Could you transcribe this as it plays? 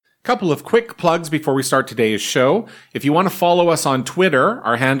Couple of quick plugs before we start today's show. If you want to follow us on Twitter,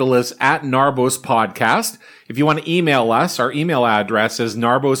 our handle is @NarbosPodcast. If you want to email us, our email address is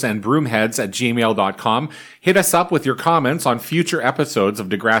narbosandbroomheads@gmail.com. Hit us up with your comments on future episodes of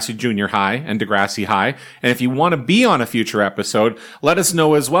Degrassi Junior High and Degrassi High. And if you want to be on a future episode, let us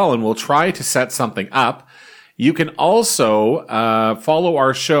know as well, and we'll try to set something up. You can also follow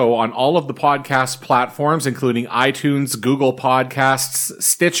our show on all of the podcast platforms, including iTunes, Google Podcasts,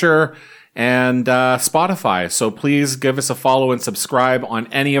 Stitcher, and Spotify. So please give us a follow and subscribe on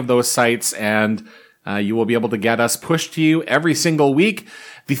any of those sites, and you will be able to get us pushed to you every single week.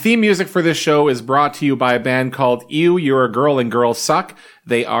 The theme music for this show is brought to you by a band called Ew, You're a Girl and Girls Suck.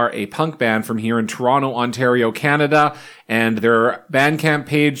 They are a punk band from here in Toronto, Ontario, Canada, and their Bandcamp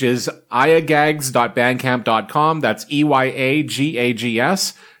page is eyagags.bandcamp.com. That's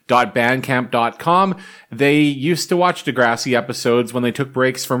EYAGAGS.bandcamp.com. They used to watch Degrassi episodes when they took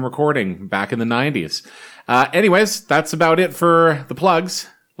breaks from recording back in the 90s. Anyways, that's about it for the plugs.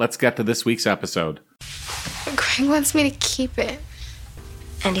 Let's get to this week's episode. Greg wants me to keep it.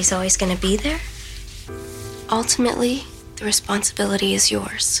 And he's always going to be there? Ultimately, the responsibility is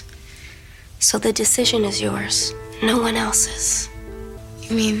yours. So the decision is yours, no one else's.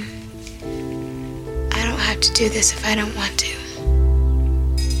 You mean I don't have to do this if I don't want to?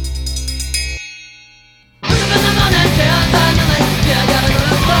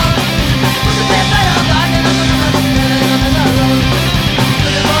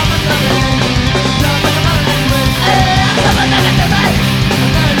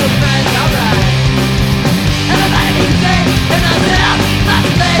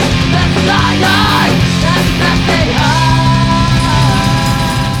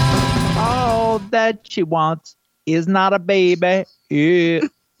 All that she wants is not a baby. Yeah.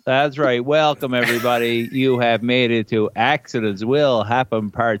 That's right. Welcome, everybody. You have made it to Accidents Will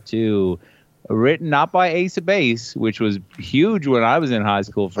Happen Part 2. Written not by Ace of Base, which was huge when I was in high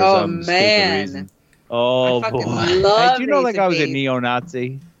school for some stupid reason. Oh, boy. Did you know that guy was a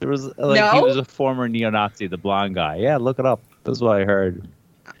neo-Nazi? There was He was a former neo-Nazi, the blonde guy. Yeah, look it up. That's what I heard.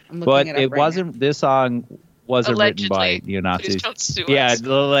 But it wasn't, this song wasn't written by neo-Nazis. Please don't sue yeah, us.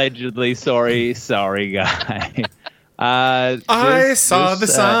 allegedly. Sorry, guy. I saw the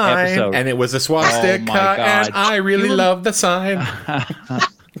sign, and it was a swastika, and I really love the sign.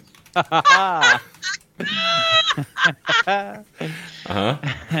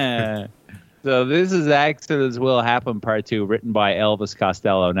 So this is Accidents Will Happen Part 2, written by Elvis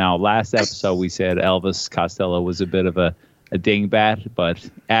Costello. Now, last episode we said Elvis Costello was a bit of a dingbat, but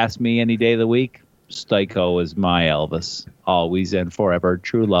ask me any day of the week, Styko is my Elvis. Always and forever.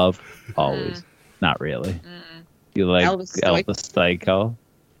 True love. Always. Not really. You like Elvis Styko?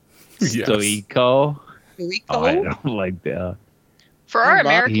 Yes. Stoico? Oh, I don't like that. For our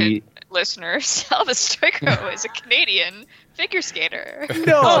American listeners, Elvis Styko is a Canadian figure skater.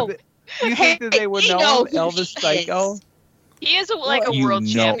 No, you think that they would know Elvis Styko? He is a world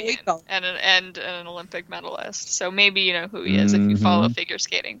champion and an Olympic medalist. So maybe you know who he is if you follow figure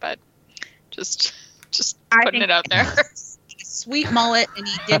skating. But just putting it out there. Sweet mullet, and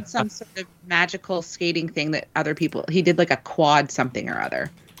he did some sort of magical skating thing that other people. He did like a quad something or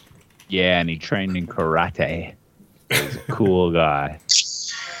other. Yeah, and he trained in karate. He's a cool guy.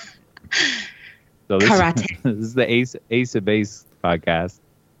 So Karate. This is the Ace of Base podcast.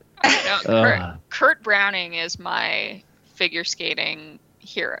 Kurt Browning is my figure skating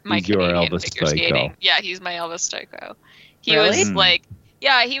hero. My He's your Canadian Elvis figure Styko. skating. Yeah, he's my Elvis Styko. He Really? was like,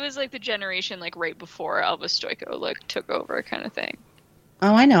 yeah, he was like the generation like right before Elvis Styko like took over kind of thing.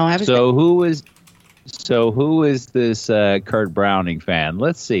 Oh, I know. Who is this Kurt Browning fan?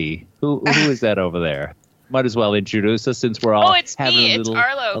 Let's see. Who is that over there? Might as well introduce us since we're all. Oh, it's having me. a It's little,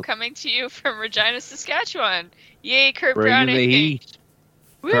 Arlo coming to you from Regina, Saskatchewan. Yay, Kurt bringing Browning. the heat.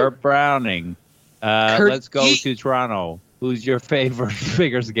 Woo. Kurt Browning. Let's go to Toronto. Who's your favorite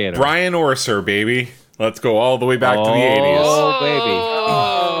figure skater? Brian Orser, baby. Let's go all the way back to the 80s. Oh, baby.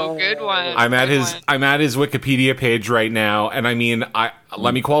 Oh, good one. I'm at his Wikipedia page right now, and I mean,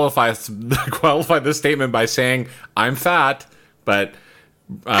 let me qualify this statement by saying I'm fat, but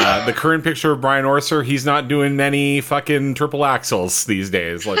the current picture of Brian Orser, he's not doing many fucking triple axles these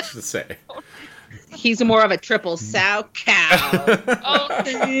days. Let's just say He's more of a triple sow cow.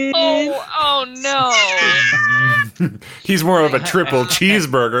 oh no. He's more of a triple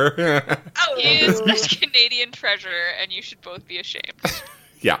cheeseburger. He is a Canadian treasure, and you should both be ashamed.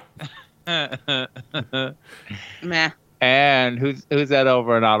 Yeah. Meh. And who's that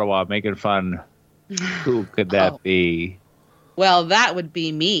over in Ottawa making fun? Who could that be? Well, that would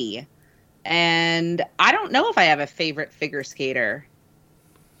be me. And I don't know if I have a favorite figure skater.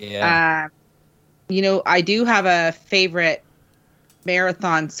 Yeah. I do have a favorite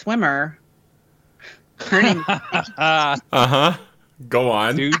marathon swimmer. Her name Go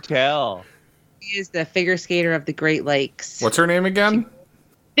on. Do tell. She is the figure skater of the Great Lakes. What's her name again?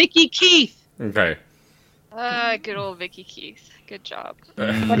 Vicky Keith. Okay. Good old Vicky Keith. Good job.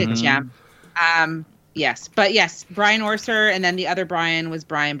 What a gem. Yes. But yes, Brian Orser, and then the other Brian was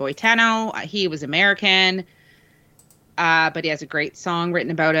Brian Boitano. He was American. But he has a great song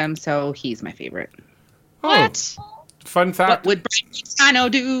written about him, so he's my favorite. What? Fun fact. What would Brian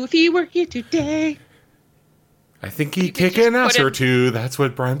Boitano do if he were here today? I think he'd kick an ass or two. That's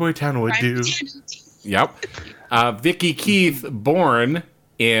what Brian Boitano would do. Yep. Vicky Keith, born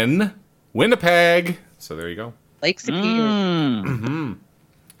in Winnipeg. So there you go. Lake Superior.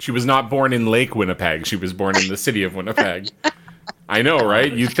 She was not born in Lake Winnipeg. She was born in the city of Winnipeg. I know,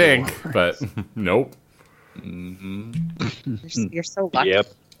 right? You think, but nope. You're so lucky. Yep.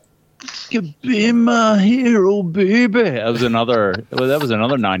 You could be my hero, baby. That was another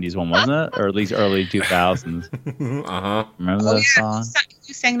 90s one, wasn't it? Or at least early 2000s. Remember that song?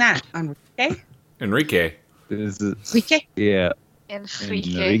 Who sang that? Enrique. Enrique? Yeah.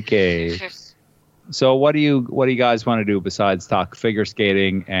 Enrique. So what do you guys want to do besides talk figure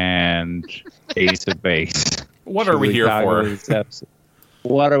skating and Ace of Base? What are we here for?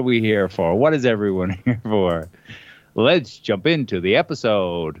 What are we here for? What is everyone here for? Let's jump into the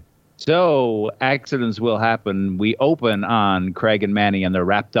episode. So, accidents will happen. We open on Craig and Manny, and they're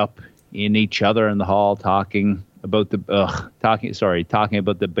wrapped up in each other in the hall, talking about the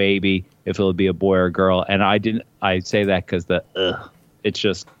baby, if it'll be a boy or a girl. And I say that because it's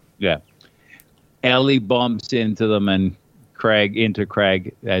just, yeah. Ellie bumps into them and Craig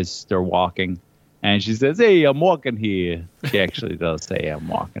as they're walking. And she says, "Hey, I'm walking here." She actually does say, "I'm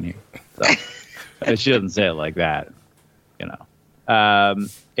walking here." So she doesn't say it like that, you know.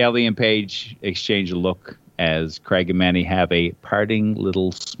 Ellie and Paige exchange a look as Craig and Manny have a parting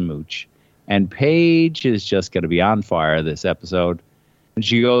little smooch. And Paige is just going to be on fire this episode. And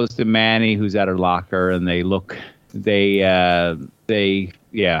she goes to Manny, who's at her locker, and they have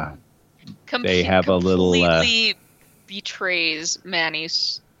a little... completely betrays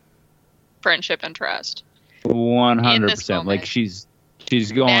Manny's friendship and trust. 100%. Like, she's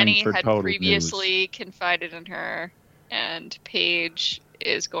going Manny for had total previously confided in her, and Paige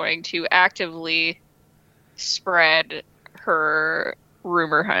is going to actively spread her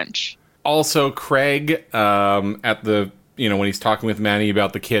rumor hunch. Also, Craig, at the when he's talking with Manny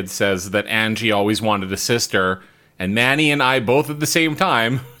about the kids, says that Angie always wanted a sister, and Manny and I both at the same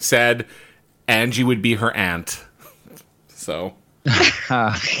time said Angie would be her aunt. So.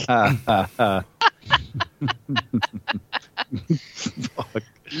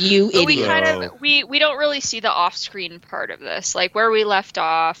 You idiot. We don't really see the off-screen part of this. Like, where we left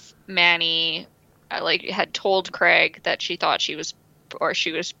off, Manny had told Craig that she thought she was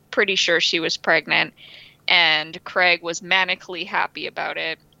pretty sure she was pregnant, and Craig was manically happy about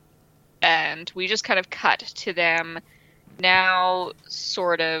it. And we just kind of cut to them now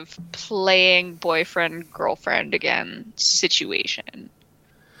sort of playing boyfriend girlfriend again situation.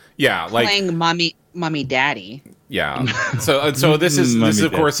 Yeah, like playing mommy daddy. Yeah. So this is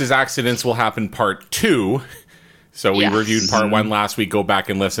of course his accidents will happen part 2. So we reviewed part 1 last week. Go back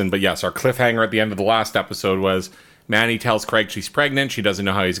and listen. But yes, our cliffhanger at the end of the last episode was Manny tells Craig she's pregnant. She doesn't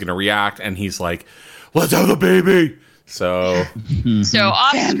know how he's going to react, and he's like, "Let's have the baby." So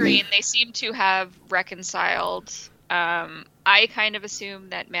off screen, they seem to have reconciled. I kind of assume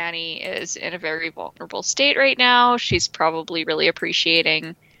that Manny is in a very vulnerable state right now. She's probably really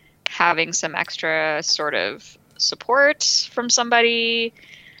appreciating having some extra sort of support from somebody.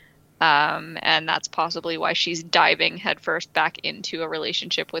 And that's possibly why she's diving headfirst back into a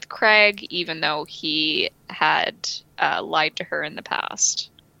relationship with Craig, even though he had lied to her in the past.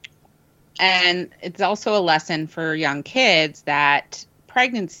 And it's also a lesson for young kids that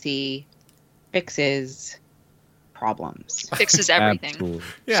pregnancy fixes problems. Fixes everything. Absolutely.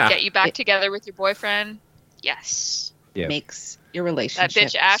 Yeah. Just get you back together with your boyfriend. Yes. Yep. Makes your relationship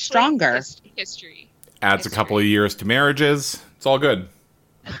That bitch Ashley, stronger. History. Adds a couple of years to marriages. It's all good.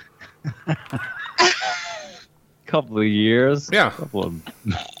 Couple of years. Yeah.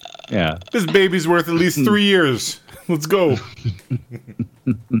 Yeah. This baby's worth at least 3 years. Let's go.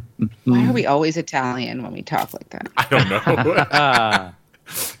 Why are we always Italian when we talk like that? I don't know.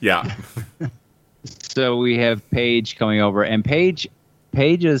 Yeah. So we have Paige coming over, and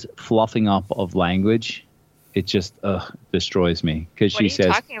Paige's fluffing up of language. It just destroys me because she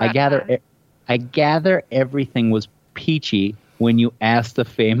says, "I gather everything was peachy when you asked the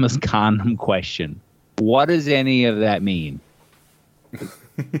famous condom question." What does any of that mean?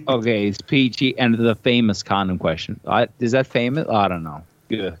 Okay, it's peachy. And the famous condom question. Is that famous? I don't know.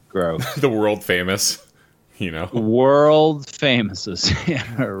 Ugh, gross. The world famous, World famouses.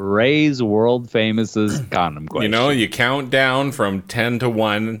 Ray's world famouses condom question. You count down from 10 to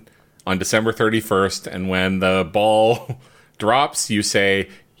 1 on December 31st, and when the ball drops, you say,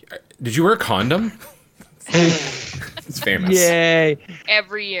 "Did you wear a condom?" It's famous. Yay.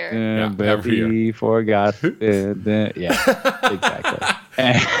 Every year. Every year. Forgot. Yeah, exactly.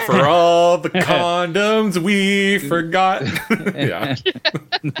 For all the condoms we forgot. Yeah.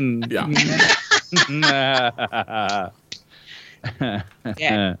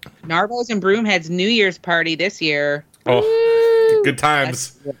 Yeah. Narbo's and Broomhead's New Year's party this year. Oh, good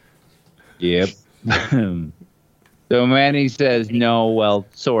times. Yep. So Manny says no, well,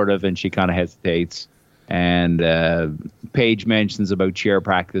 sort of, and she kind of hesitates. And Paige mentions about cheer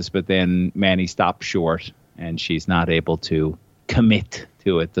practice, but then Manny stops short, and she's not able to commit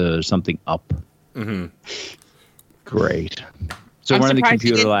to it. There's something up. Mm-hmm. Great. So I'm we're in the surprised she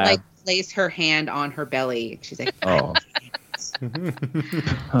computer didn't, lab. place her hand on her belly. She's like, Oh.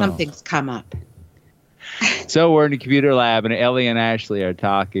 something's come up. So we're in the computer lab, and Ellie and Ashley are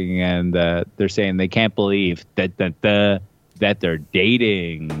talking, and they're saying they can't believe that they're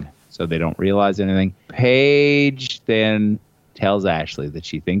dating, so they don't realize anything. Paige then tells Ashley that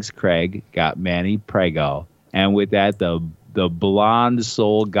she thinks Craig got Manny prego, and with that, the blonde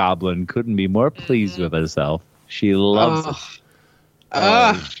soul goblin couldn't be more pleased with herself. She loves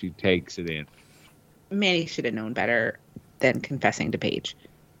it. She takes it in. Manny should have known better than confessing to Paige.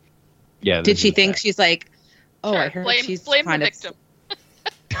 Yeah. Did she think she's like, oh, Sure, I heard she's blame the kind of victim.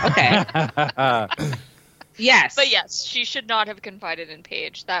 Okay. Yes. But yes, she should not have confided in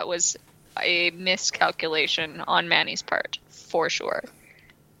Paige. That was a miscalculation on Manny's part, for sure.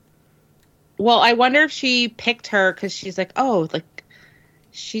 Well, I wonder if she picked her because she's like, oh, like,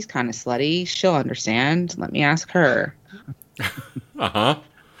 she's kind of slutty. She'll understand. Let me ask her. Uh-huh.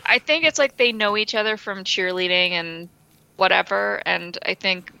 I think it's like they know each other from cheerleading and whatever, and I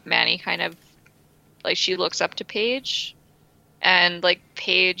think Manny kind of, like, she looks up to Paige, and, like,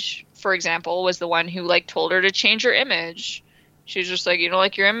 Paige, for example, was the one who, like, told her to change her image. She's just like, you don't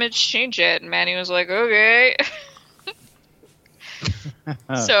like your image, change it. And Manny was like, okay.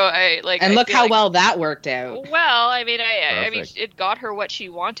 So I like, and I look feel how like, well that worked out. Well, I mean, I mean, Perfect. it got her what she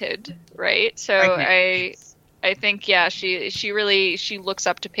wanted, right? So I think, yeah, she really looks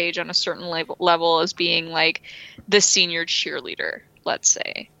up to Paige on a certain level as being like the senior cheerleader, let's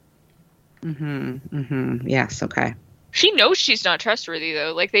say. Yes. Okay. She knows she's not trustworthy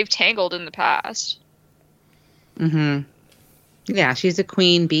though. Like, they've tangled in the past. Yeah, she's a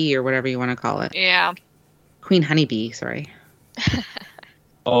queen bee or whatever you want to call it. Yeah. Queen honeybee. Sorry.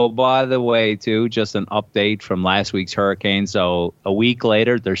 Oh, by the way, too, just an update from last week's hurricane. So a week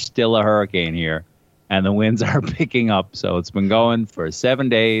later, there's still a hurricane here, and the winds are picking up. So it's been going for 7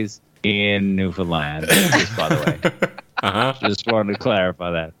 days in Newfoundland, just by the way. Uh-huh. Just wanted to clarify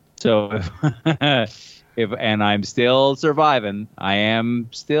that. So if and I'm still surviving, I am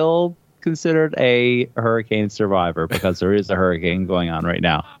still considered a hurricane survivor because there is a hurricane going on right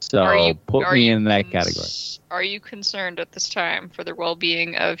now. So put me in that category. Are you concerned at this time for the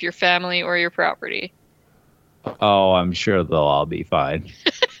well-being of your family or your property? Oh, I'm sure they'll all be fine.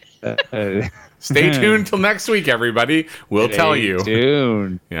 Stay tuned till next week, everybody. We'll tell you. Stay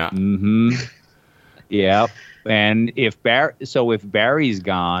tuned. Yeah. Mm-hmm. Yep. And if Barry's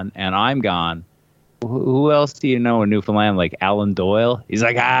gone and I'm gone, who else do you know in Newfoundland? Like Alan Doyle? He's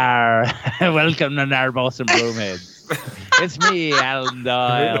like, welcome to Narboss and Broomheads. It's me, Alan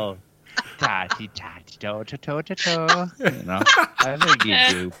Doyle. Tatty, tatty, toe, toe, toe, toe. You know, I think you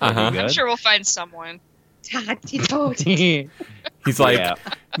do pretty good. I'm sure we'll find someone. He's like, Yeah.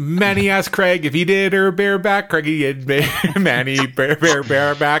 Manny asked Craig if he did or bareback. Craig did Manny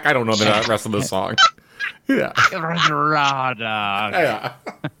bareback. I don't know the rest of the song. Yeah. Yeah.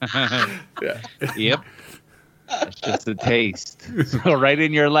 Yeah. Yep. It's just a taste. So write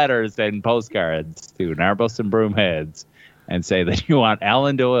in your letters and postcards to Narboss and Broomheads and say that you want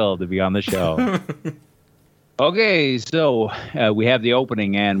Alan Doyle to be on the show. Okay, so we have the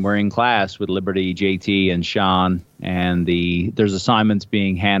opening, and we're in class with Liberty, JT, and Sean, and there's assignments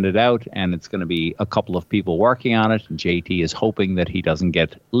being handed out, and it's going to be a couple of people working on it. And JT is hoping that he doesn't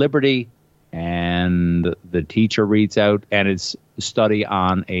get Liberty, and the teacher reads out, and it's a study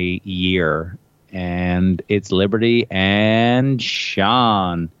on a year, and it's Liberty and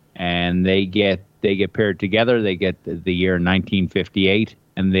Sean, and they get paired together. They get the year 1958,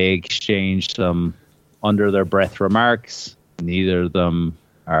 and they exchange some under their breath remarks. Neither of them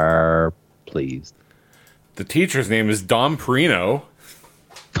are pleased. The teacher's name is Dom Perino.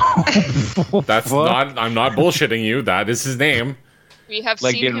 That's not. I'm not bullshitting you. That is his name. We have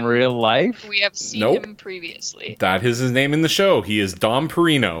Like seen in him, real life? We have seen Nope. him previously. That is his name in the show. He is Dom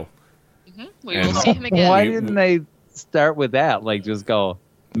Perino. We And- will see him again. Why didn't they start with that? Like, just go,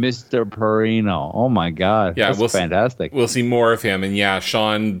 Mr. Perino. Oh my God. Yeah, That's we'll see- fantastic. We'll see more of him. And yeah,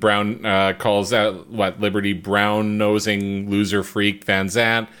 Sean Brown calls out Liberty brown nosing loser freak Van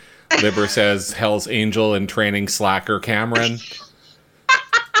Zant. Liber says Hell's Angel and training slacker Cameron.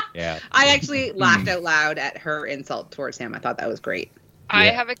 Yeah. I actually laughed out loud at her insult towards him. I thought that was great. I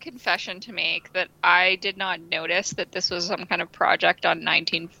Yeah. have a confession to make that I did not notice that this was some kind of project on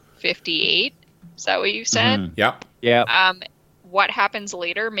 1958. Is that what you said? Mhm. Yep. Yeah. What happens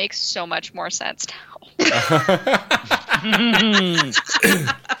later makes so much more sense now.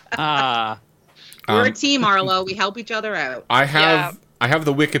 Ah. We're a team, Arlo. We help each other out. I have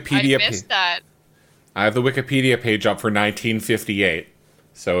the Wikipedia. I missed that. I have the Wikipedia page up for 1958.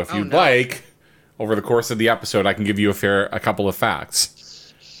 So if Oh, you'd no. like, over the course of the episode, I can give you a couple of facts.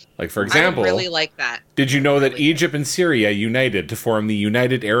 Like for example, I would really like that. did you know that Really? Egypt and Syria united to form the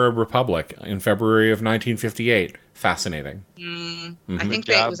United Arab Republic in February of 1958? Fascinating. I Mhm. think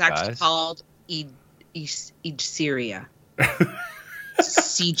Good that job, it was actually guys. called Syria.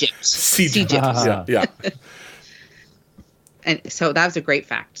 Egypt. Egypt. Ah. Yeah. And so that was a great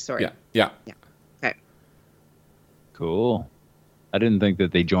fact. Sorry. Yeah. Okay. Cool. I didn't think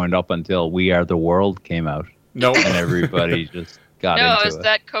that they joined up until We Are the World came out No. and everybody just got No, it into was it.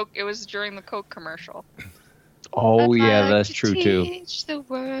 that Coke. It was during the Coke commercial. Oh, I'd yeah, like that's to true too. teach the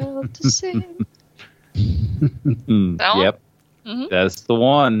world to sing. Mm, That one? yep. Mhm. That's the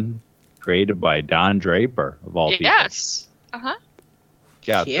one. Created by Don Draper, of all people. Yes. Uh huh.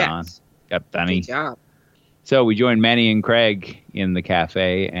 Got Yes. Don. Got Donnie. Good job. So we join Manny and Craig in the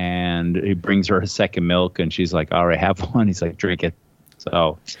cafe, and he brings her a second milk, and she's like, all right, have one. He's like, drink it.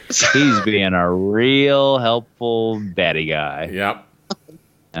 So he's being a real helpful daddy guy. Yep.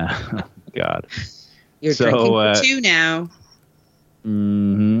 God. You're So, drinking for two now.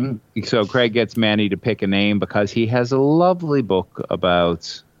 So Craig gets Manny to pick a name because he has a lovely book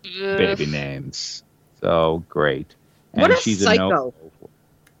about baby names. So great. What a she's psycho.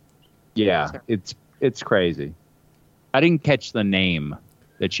 Yeah, Sorry. it's crazy. I didn't catch the name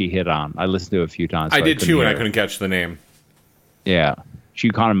that she hit on. I listened to it a few times. I so did too, and I hear it. couldn't catch the name. Yeah, she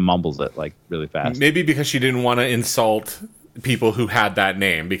kind of mumbles it like really fast. Maybe because she didn't want to insult people who had that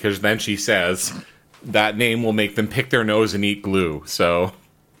name, because then she says that name will make them pick their nose and eat glue. So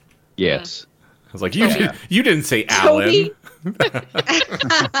Yes. I was like, you Yeah. you didn't say Alan. Toby?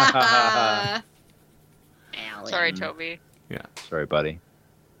 Sorry, Toby. Sorry, buddy.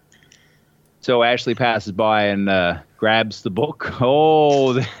 So Ashley passes by and grabs the book.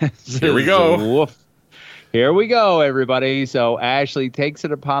 Oh, this Here we is go. a woof. Here we go, everybody. So Ashley takes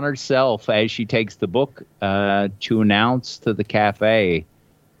it upon herself as she takes the book to announce to the cafe.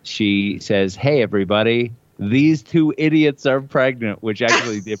 She says, "Hey, everybody, these two idiots are pregnant," which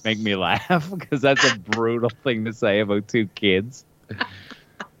actually did make me laugh because that's a brutal thing to say about two kids.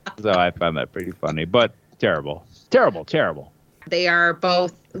 So I found that pretty funny, but terrible. Terrible. They are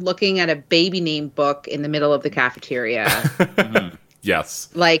both looking at a baby name book in the middle of the cafeteria. Yes.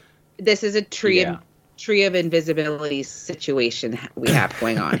 Like this is a tree Yeah. of invisibility situation we have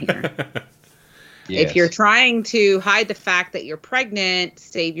going on here. Yes. If you're trying to hide the fact that you're pregnant,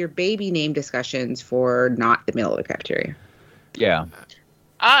 save your baby name discussions for not the middle of the cafeteria. Yeah.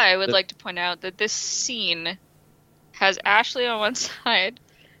 I would like to point out that this scene has Ashley on one side,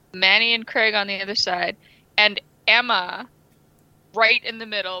 Manny and Craig on the other side, and Emma right in the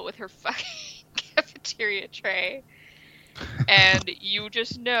middle with her fucking cafeteria tray. And you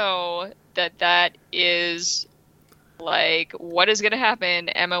just know that is like what is going to happen.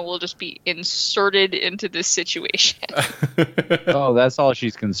 Emma will just be inserted into this situation. Oh, that's all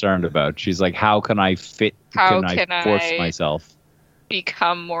she's concerned about. She's like, how can I fit? How can can I force I- myself?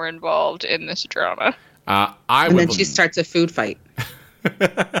 Become more involved in this drama. I And would. then she starts a food fight.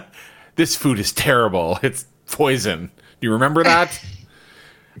 This food is terrible. It's poison. Do you remember that?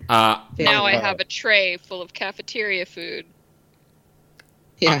 Now I have a tray full of cafeteria food.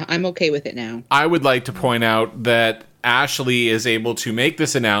 Yeah, I'm okay with it now. I would like to point out that Ashley is able to make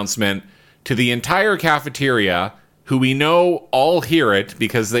this announcement to the entire cafeteria, who we know all hear it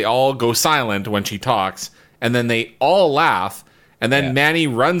because they all go silent when she talks, and then they all laugh, and then Yeah. Manny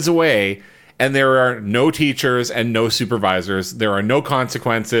runs away, and there are no teachers and no supervisors. There are no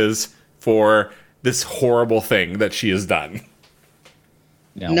consequences for this horrible thing that she has done.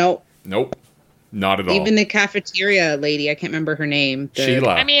 No, Nope. Not at all. even the cafeteria lady, I can't remember her name.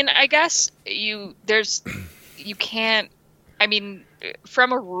 Sheila. I mean, I guess you can't. I mean,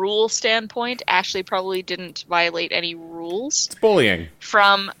 from a rule standpoint, Ashley probably didn't violate any rules. It's bullying.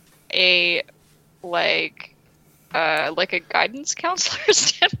 From a like a guidance counselor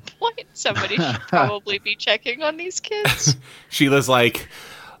standpoint, somebody should probably be checking on these kids. Sheila's like,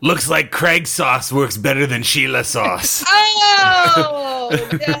 looks like Craig sauce works better than Sheila sauce. Oh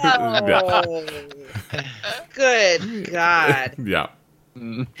no! Good God! Yeah.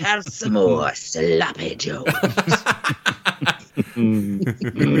 Have some more sloppy joes.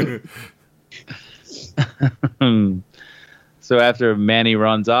 So after Manny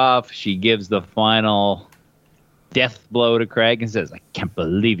runs off, she gives the final death blow to Craig and says, "I can't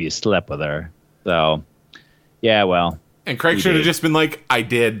believe you slept with her." So, yeah, well. And Craig should have just been like, I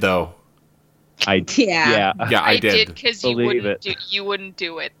did, though. Yeah. Yeah, I did. Because Believe you wouldn't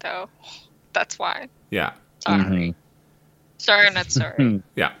do it, though. That's why. Yeah. Sorry. Mhm. Sorry, not sorry.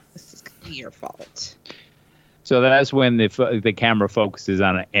 Yeah. This is gonna be your fault. So that's when the camera focuses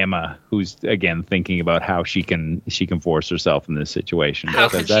on Emma, who's again thinking about how she can force herself in this situation. How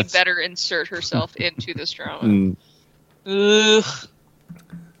Because can she better insert herself into this drama? Ugh.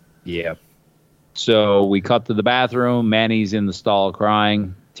 Yeah. So we cut to the bathroom. Manny's in the stall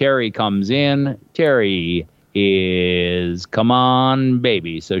crying. Terry comes in. Terry is come on,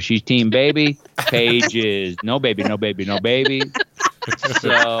 baby. So she's team baby. Paige is no baby, no baby, no baby.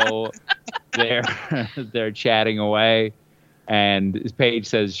 So they're chatting away, and Paige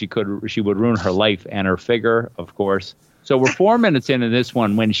says she would ruin her life and her figure, of course. So we're 4 minutes into this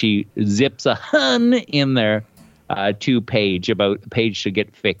one when she zips a hun in there to Paige about Paige should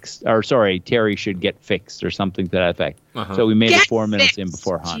get fixed, or sorry, Terry should get fixed or something to that effect. Uh-huh. So we made Get it 4 minutes fixed. in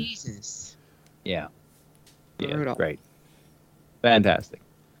before hun. Jesus. Yeah, Brutal. great, fantastic.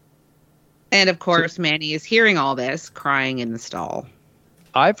 And of course, Manny is hearing all this, crying in the stall.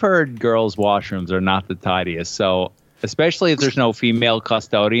 I've heard girls' washrooms are not the tidiest, so especially if there's no female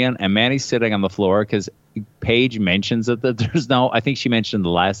custodian and Manny's sitting on the floor, because Paige mentions that there's no, I think she mentioned in the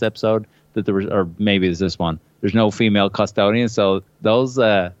last episode that there was, or maybe it's this one, there's no female custodian, so those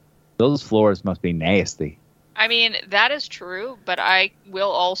floors must be nasty. I mean, that is true, but I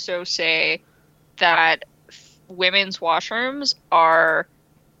will also say that women's washrooms are,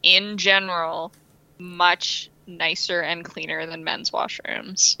 in general, much nicer and cleaner than men's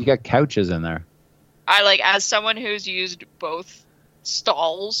washrooms. You got couches in there. As someone who's used both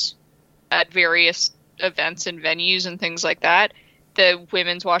stalls at various events and venues and things like that, the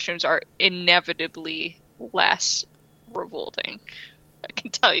women's washrooms are inevitably less revolting. I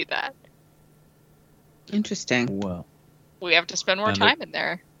can tell you that. Interesting. Well, We have to spend more And time in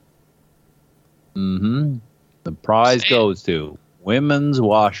there. the prize goes to women's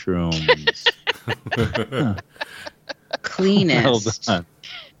washrooms. Cleanest. Well done.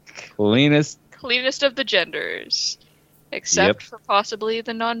 Cleanest. Cleanest of the genders. Except for possibly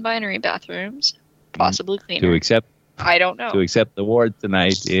the non-binary bathrooms. Possibly cleaner. To accept I don't know. the award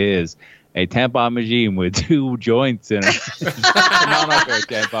tonight is a tampon machine with 2 joints in it. Come on up here,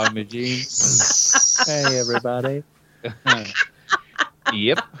 tampon machine. Hey, everybody.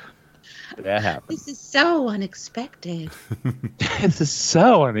 Yep. That happened. This is so unexpected. This is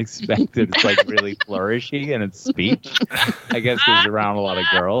so unexpected. It's like really flourishing in its speech. I guess because around a lot of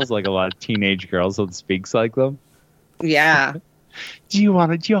girls, like a lot of teenage girls, so it speaks like them. Yeah. Do you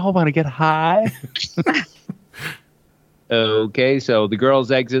all want to get high? Okay, so the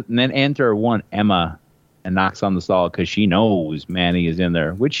girls exit and then enter one Emma and knocks on the stall because she knows Manny is in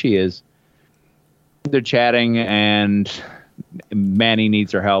there, which she is. They're chatting and Manny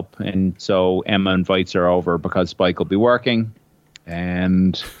needs her help, and so Emma invites her over because Spike will be working.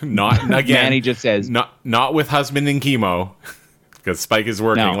 And Not again. Manny just says, not with husband and chemo, because Spike is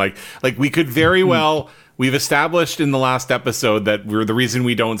working. No. Like we could very well. We've established in the last episode that the reason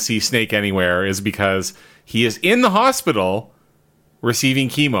we don't see Snake anywhere is because he is in the hospital receiving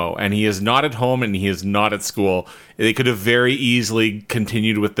chemo, and he is not at home, and he is not at school. They could have very easily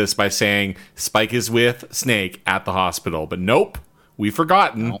continued with this by saying Spike is with Snake at the hospital, but nope, we've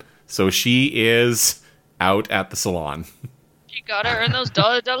forgotten. No. So she is out at the salon. You gotta earn those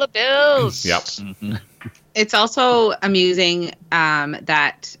dollar bills. Yep. It's also amusing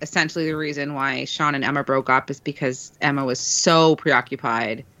that essentially the reason why Sean and Emma broke up is because Emma was so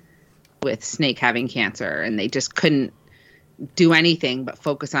preoccupied with Snake having cancer, and they just couldn't do anything but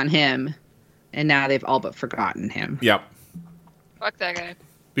focus on him, and now they've all but forgotten him. Yep. Fuck that guy.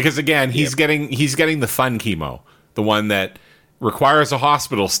 Because again, he's getting the fun chemo, the one that requires a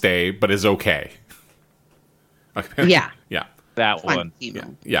hospital stay but is okay. Yeah. Yeah. that Fun one.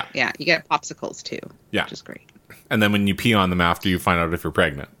 chemo. Yeah. Yeah, you get popsicles too. Yeah. Which is great. And then when you pee on them after, you find out if you're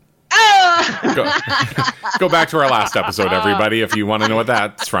pregnant. Oh! Go back to our last episode, everybody, if you want to know what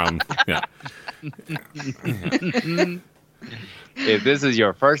that's from. Yeah. If this is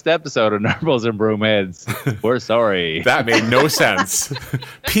your first episode of Nurbles and Broomheads, we're sorry. That made no sense.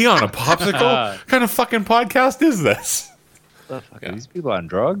 Pee on a popsicle? What kind of fucking podcast is this? What the fuck, are these people on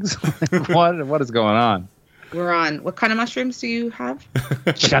drugs? What is going on? We're on. What kind of mushrooms do you have?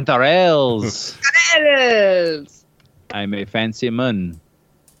 Chanterelles. Chanterelles. I'm a fancy man.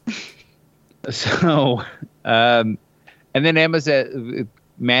 So, and then Emma said,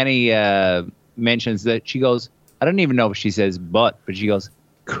 Manny mentions that she goes, I don't even know if she says but she goes,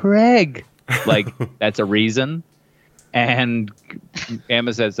 Craig. Like, that's a reason. And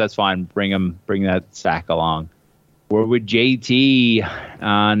Emma says, that's fine. Bring that sack along. We're with JT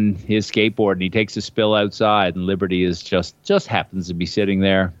on his skateboard, and he takes a spill outside, and Liberty is just happens to be sitting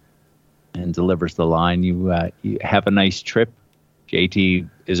there and delivers the line, you have a nice trip. JT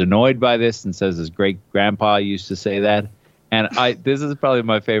is annoyed by this and says his great-grandpa used to say that. And this is probably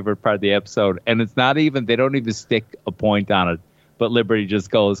my favorite part of the episode. And it's not even, they don't even stick a point on it. But Liberty just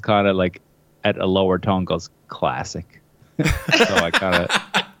goes kind of like at a lower tone, goes, classic. So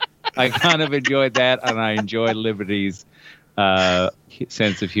I kind of enjoyed that. And I enjoyed Liberty's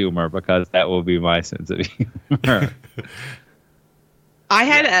sense of humor, because that will be my sense of humor. I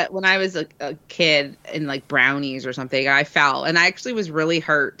had when I was a kid in like brownies or something, I fell and I actually was really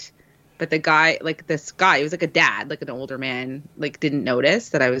hurt. But the guy, this guy, he was like a dad, like an older man, like didn't notice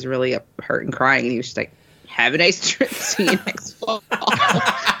that I was really hurt and crying. And he was just like, have a nice trip. See you next fall.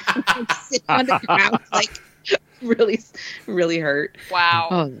 Sit on the ground, like really, really hurt. Wow.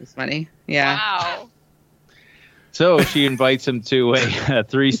 Oh, that was funny. Yeah. Wow. So she invites him to a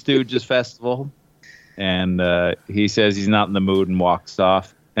Three Stooges festival. And he says he's not in the mood and walks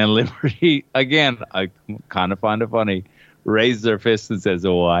off. And Liberty, again, I kind of find it funny, raises her fist and says,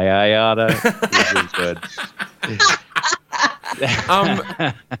 "Oh, I oughta." This is good.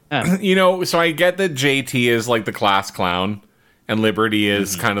 So I get that JT is like the class clown and Liberty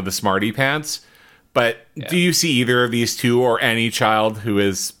is kind of the smarty pants. But do you see either of these two or any child who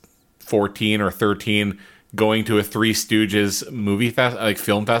is 14 or 13 going to a Three Stooges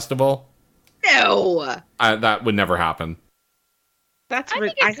film festival? No. That would never happen. I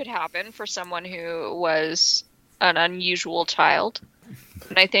think it could happen for someone who was an unusual child.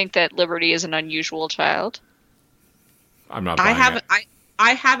 And I think that Liberty is an unusual child. I'm not. I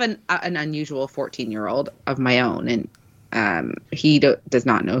have an unusual 14-year-old of my own, and he does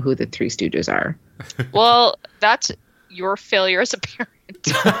not know who the Three Stooges are. Well, that's your failure as a parent.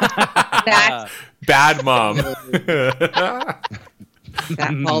 That's bad mom.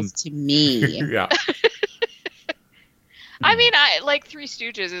 That falls to me. Yeah. I mean, I like Three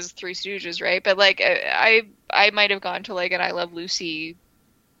Stooges is Three Stooges, right? But like, I might have gone to like an I Love Lucy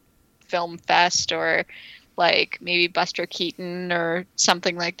film fest, or like maybe Buster Keaton or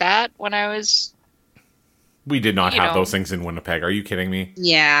something like that when I was. We did not have those things in Winnipeg. Are you kidding me?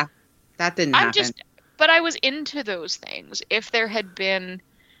 Yeah, that didn't happen. But I was into those things. If there had been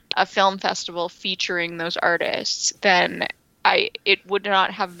a film festival featuring those artists, then it would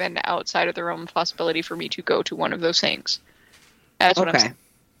not have been outside of the realm of possibility for me to go to one of those things. That's what I'm saying.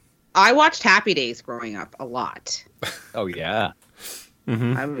 I watched Happy Days growing up a lot. Oh, yeah.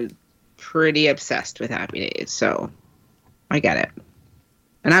 Mm-hmm. I was pretty obsessed with Happy Days, so I get it.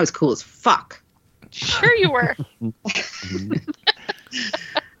 And I was cool as fuck. Sure you were.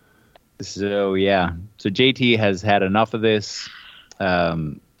 So, yeah. So JT has had enough of this.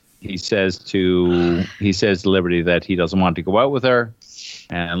 He says to Liberty that he doesn't want to go out with her.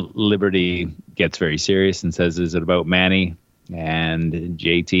 And Liberty gets very serious and says, is it about Manny? And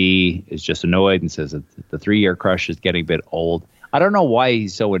JT is just annoyed and says that the 3-year crush is getting a bit old. I don't know why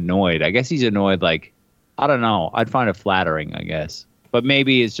he's so annoyed. I guess he's annoyed, like, I don't know. I'd find it flattering, I guess. But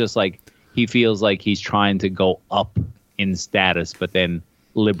maybe it's just like he feels like he's trying to go up in status, but then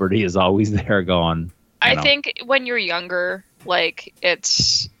Liberty is always there going. I think when you're younger, like,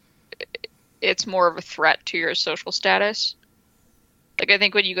 it's more of a threat to your social status. Like, I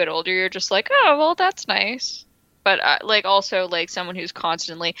think when you get older, you're just like, oh, well, that's nice. But, like, also, like, someone who's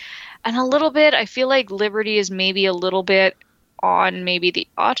constantly... And a little bit, I feel like Liberty is maybe a little bit on maybe the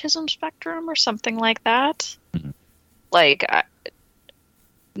autism spectrum or something like that. Mm-hmm. Like,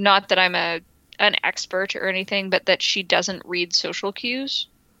 not that I'm an expert or anything, but that she doesn't read social cues.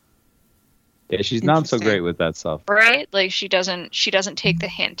 Yeah, she's not so great with that stuff. Right? Like, she doesn't take the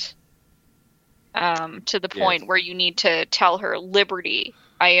hint. To the point where you need to tell her, Liberty,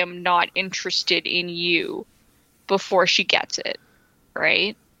 I am not interested in you, before she gets it,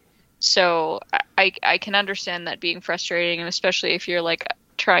 right? So I can understand that being frustrating, and especially if you're like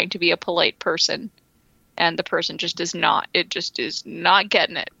trying to be a polite person, and the person just is not. It just is not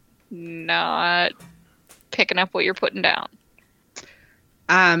getting it. Not picking up what you're putting down.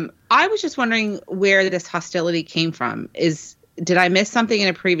 I was just wondering where this hostility came from. Did I miss something in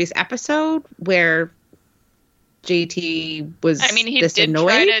a previous episode where JT was I mean, he this did annoyed?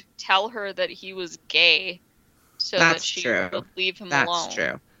 try to tell her that he was gay, so that That's she true. would leave him alone. That's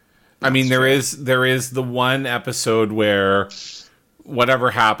true. I mean, That's there is the one episode where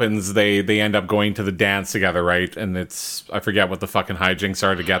whatever happens, they end up going to the dance together, right? And I forget what the fucking hijinks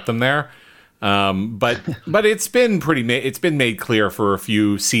are to get them there. But it's been it's been made clear for a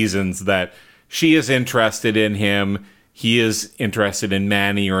few seasons that she is interested in him. He is interested in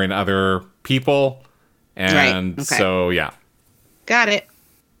Manny or in other people. And Right, okay. so, yeah. Got it.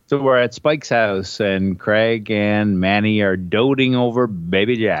 So we're at Spike's house, and Craig and Manny are doting over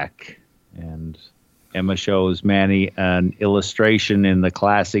Baby Jack. And Emma shows Manny an illustration in the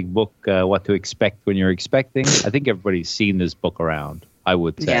classic book, What to Expect When You're Expecting. I think everybody's seen this book around, I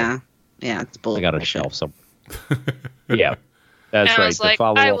would say. Yeah, it's bull. I got a shelf somewhere. Yeah, that's And right. I was like, the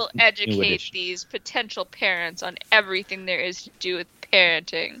I will follow-up new educate edition. these potential parents on everything there is to do with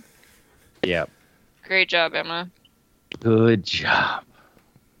parenting. Yeah, Great job, Emma. good job.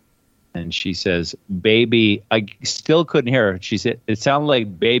 And she says, baby, I still couldn't hear her. She said, it sounded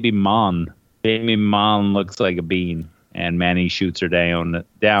like Baby Mon. Baby Mon looks like a bean. And Manny shoots her down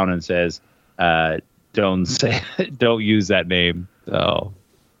and says, don't use that name. So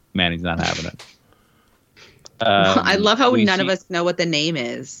Manny's not having it. I love how we none see- of us know what the name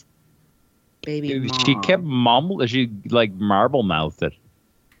is. Baby She Mom. kept mumbling. She like marble mouthed it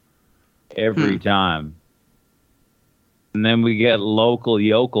every time. And then we get local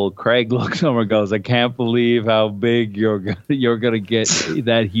yokel. Craig looks over and goes, "I can't believe how big you're gonna get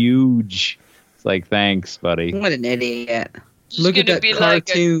that huge." It's like, thanks, buddy. What an idiot. It's Look at gonna that be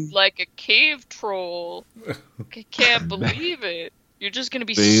cartoon. like a cave troll. I can't believe it. You're just gonna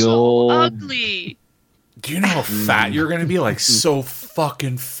be The so old- ugly. Do you know how fat you're going to be? Like, so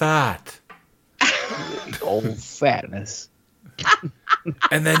fucking fat. Old fatness.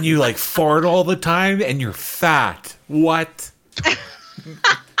 And then you, like, fart all the time and you're fat. What?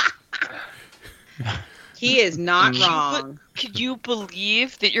 He is not wrong. Could you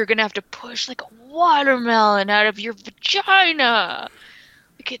believe that you're gonna have to push like a watermelon out of your vagina?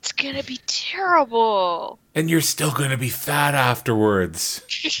 Like, it's gonna be terrible. And you're still going to be fat afterwards.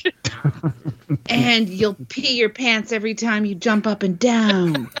 And you'll pee your pants every time you jump up and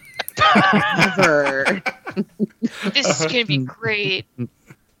down. Never. This is gonna be great.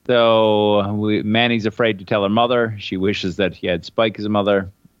 So Manny's afraid to tell her mother. She wishes that he had Spike as a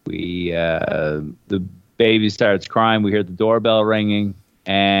mother. The baby starts crying. We hear the doorbell ringing,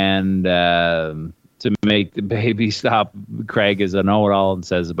 and to make the baby stop, Craig is a know-it-all and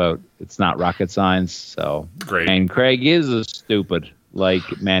says about it's not rocket science. So Great. and Craig is a stupid, like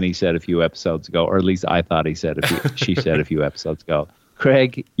Manny said a few episodes ago, or at least I thought she said a few episodes ago.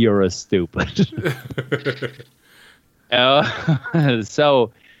 Craig, you're a stupid.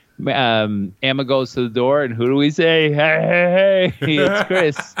 So Emma goes to the door, and who do we say? Hey, it's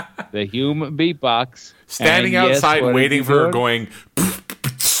Chris, the human beatbox. Standing And outside what is waiting he for her doing? going,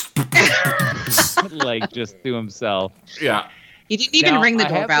 Like just to himself. yeah, He didn't even Now, ring the I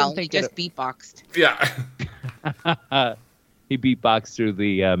have doorbell. been He thinking just beatboxed. yeah. He beatboxed through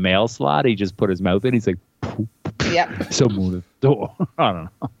the mail slot. He just put his mouth in. He's like, Yep. someone at the door. I don't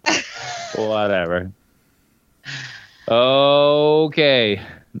know. Whatever. Okay.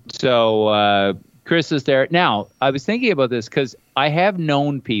 So Chris is there. Now, I was thinking about this because I have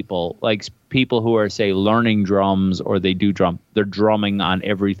known people, like people who are, say, learning drums or they do drum. They're drumming on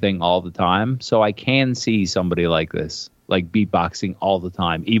everything all the time. So I can see somebody like this, like beatboxing all the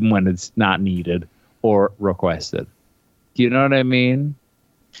time, even when it's not needed or requested. Do you know what I mean?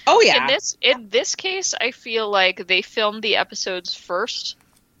 Oh, yeah. In this case, I feel like they filmed the episodes first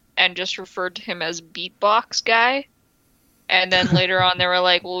and just referred to him as Beatbox Guy. And then later on, they were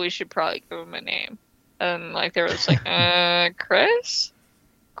like, well, we should probably give him a name. And like, they were just like, Chris?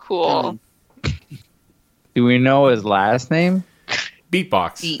 Cool. Do we know his last name?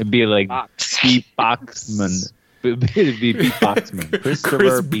 Beatbox. Beat- It'd be like Box. Beatboxman. It'd be Beatboxman. Chris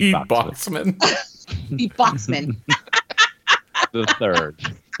Christopher Beatboxman Beatboxman. Beatboxman. the third.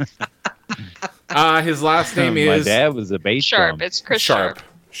 His last name My is dad was a bass Sharp. drum. It's Chris Sharp.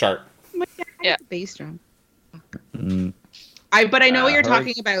 Sharp. Yeah. Bass drum. Mm. But I know what you're her-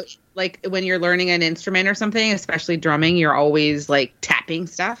 talking about. Like when you're learning an instrument or something, especially drumming, you're always like tapping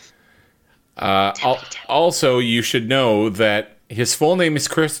stuff. Also, you should know that his full name is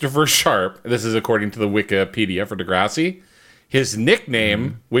Christopher Sharp. This is according to the Wikipedia for Degrassi. His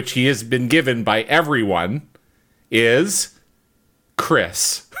nickname, which he has been given by everyone, is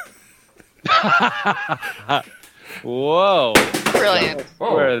Chris. Whoa. Brilliant.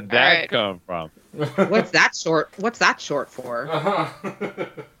 Where did that Alright. come from? What's that short for?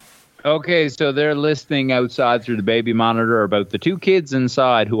 Okay, so they're listening outside through the baby monitor about the two kids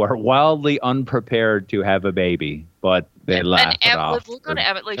inside who are wildly unprepared to have a baby, but they laugh it off. Look on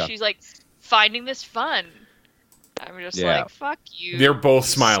Emmett, like she's like finding this fun. I'm just Yeah. like, fuck you. They're both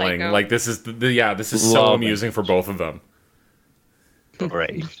smiling. psycho. Like this is this is so Love it. amusing for both of them.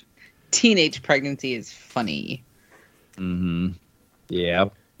 Great. Teenage pregnancy is funny. Mm-hmm. Yeah.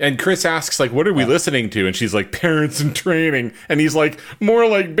 And Chris asks, like, what are we listening to? And she's like, parents in training. And he's like, more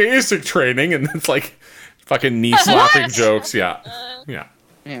like basic training. And it's like fucking knee slapping jokes. Yeah. Yeah.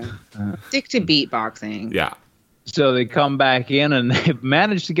 Yeah. Stick to beatboxing. Yeah. So they come back in and they've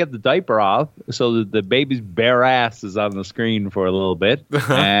managed to get the diaper off so that the baby's bare ass is on the screen for a little bit.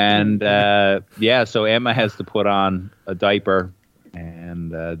 And so Emma has to put on a diaper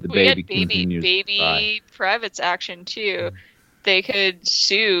and the We baby had continues to cry. baby privates action too. They could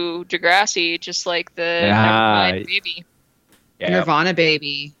sue Degrassi just like the Nevermind baby. Yep. Nirvana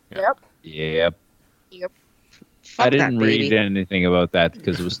baby. Yep. Fuck I didn't that baby. read anything about that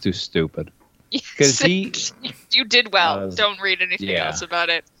because it was too stupid. Because he... You did well. Uh, Don't read anything yeah. else about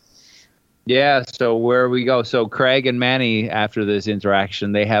it. Yeah, so where we go. So Craig and Manny, after this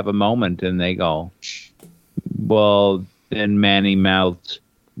interaction, they have a moment and they go, well, then Manny mouths,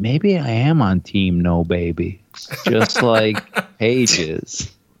 maybe I am on team no baby. Just like Paige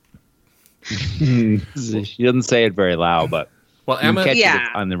is. She doesn't say it very loud, but Well, you can Emma, catch Yeah.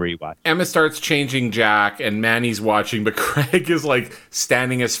 it on the rewatch. Emma starts changing Jack, and Manny's watching, but Craig is like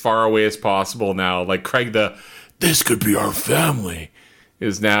standing as far away as possible now. Like Craig, this could be our family,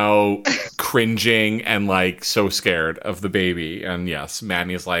 is now cringing and like so scared of the baby. And yes,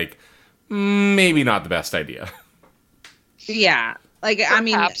 Manny's like, maybe not the best idea. Yeah. Like, I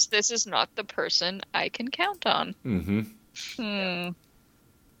mean, Perhaps this is not the person I can count on. Mm-hmm.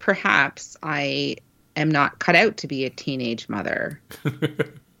 perhaps I am not cut out to be a teenage mother.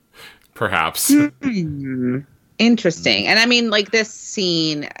 Perhaps. Interesting. And I mean, like this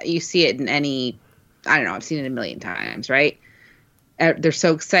scene, you see it in any, I don't know, I've seen it a million times, right? They're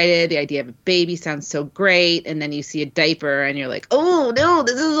so excited. The idea of a baby sounds so great. And then you see a diaper and you're like, oh no,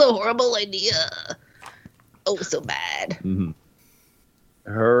 this is a horrible idea. Oh, so bad. Mhm.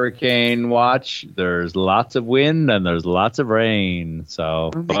 Hurricane watch. There's lots of wind and there's lots of rain.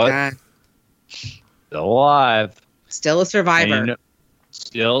 So, Oh my but God. still alive. Still a survivor. And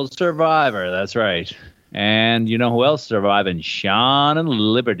still survivor. That's right. And you know who else surviving? Sean and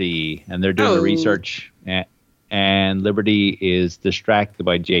Liberty. And they're doing the Oh. research. And Liberty is distracted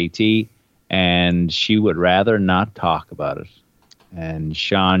by JT. And she would rather not talk about it. And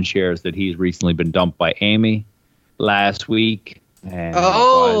Sean shares that he's recently been dumped by Amy last week. And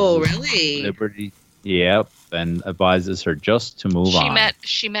Oh, advises really? Liberty. Yep. And advises her just to move on.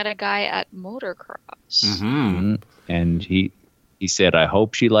 She met a guy at motocross. Mm-hmm. And he said, I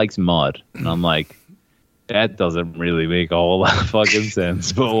hope she likes mud. And I'm like, that doesn't really make a whole lot of fucking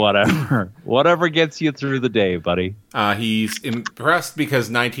sense, but whatever. Whatever gets you through the day, buddy. He's impressed because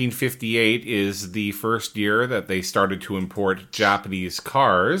 1958 is the first year that they started to import Japanese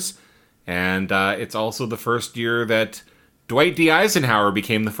cars. And it's also the first year that Dwight D. Eisenhower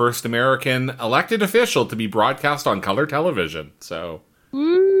became the first American elected official to be broadcast on color television. So,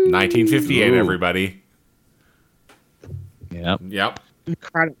 1958, Ooh. everybody. Yep. Yep.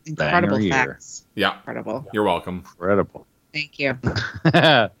 Incredible Banger year. facts. Yep. Incredible. You're welcome. Incredible. Thank you.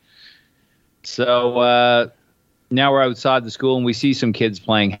 So now we're outside the school and we see some kids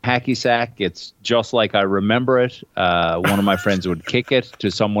playing hacky sack. It's just like I remember it. One of my friends would kick it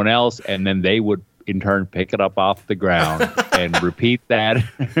to someone else and then they would in turn pick it up off the ground and repeat that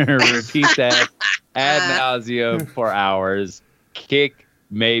ad nauseum for hours. Kick,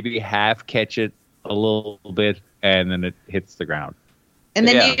 maybe half catch it a little bit, and then it hits the ground. And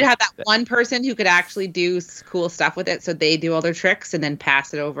then Yeah. you'd have that one person who could actually do cool stuff with it. So they do all their tricks and then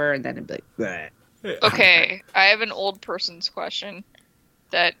pass it over and then it'd be like, bleh. Okay, I have an old person's question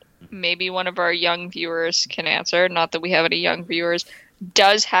that maybe one of our young viewers can answer. Not that we have any young viewers.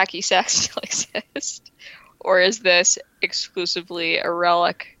 Does hacky sack still exist? Or is this exclusively a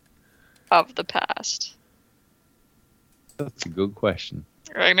relic of the past? That's a good question.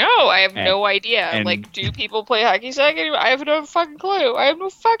 I know, I have no idea. and- Like, do people play hacky sack anymore? I have no fucking clue.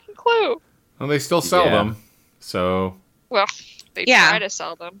 Well, they still sell Yeah. them. So, Well, they Yeah. try to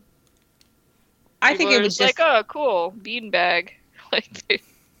sell them. I think People it are would just just like, oh, cool, beanbag. Like,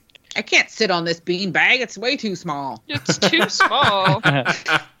 I can't sit on this beanbag. It's way too small. It's too small.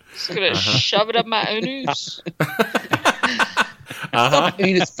 Just gonna shove it up my anus.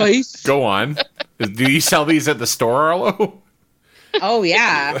 In his face. Go on. Do you sell these at the store, Arlo? Oh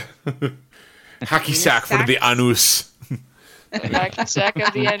yeah. Hacky sack for the anus. Hacky sack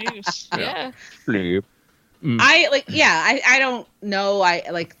of the anus. Yeah. I don't know.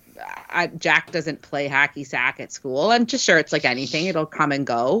 Jack doesn't play hacky sack at school. I'm just sure it's like anything. It'll come and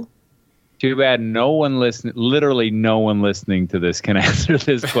go. Too bad literally no one listening to this can answer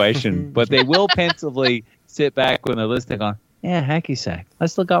this question. But they will pensively sit back when they're listening on, yeah, hacky sack. I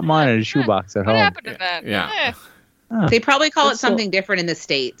still got mine in a shoebox at home. What happened to that? Yeah. They probably call it something different in the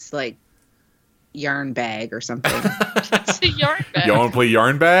States, like yarn bag or something. It's a yarn bag. You want to play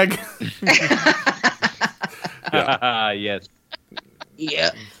yarn bag? Yes.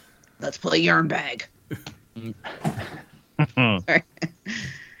 Yeah. Let's play yarn bag. Sorry.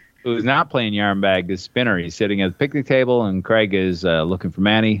 Who's not playing yarn bag is Spinner. He's sitting at the picnic table, and Craig is looking for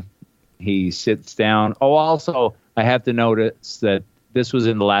Manny. He sits down. Oh, also, I have to notice that this was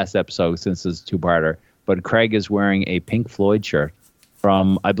in the last episode since it's a two-parter, but Craig is wearing a Pink Floyd shirt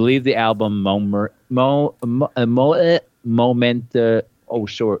from, I believe, the album what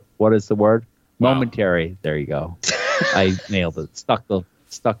is the word? Wow. Momentary. There you go. I nailed it. Stuck the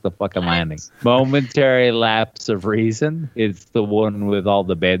fucking landing. Momentary Lapse of Reason. It's the one with all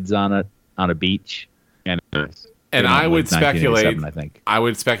the beds on it on a beach. And I would speculate. I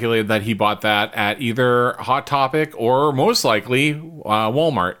would speculate that he bought that at either Hot Topic or most likely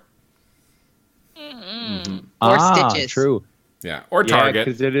Walmart. Or Stitches. True. Yeah, or Target.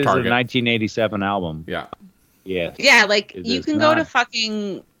 Because it is Target. a 1987 album. Yeah. Yeah. Yeah, like It you is can go to not.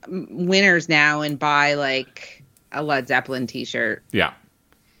 fucking Winners now and buy like a Led Zeppelin t-shirt. Yeah.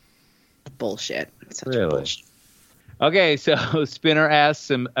 Bullshit. Such Really? bullshit. Okay, so Spinner asks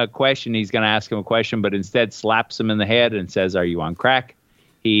him a question. He's going to ask him a question, but instead slaps him in the head and says, "Are you on crack?"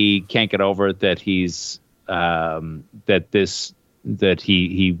 He can't get over it that he's that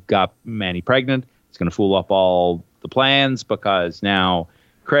he got Manny pregnant. It's going to fool up all the plans because now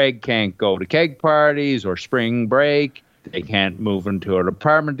Craig can't go to keg parties or spring break. They can't move into an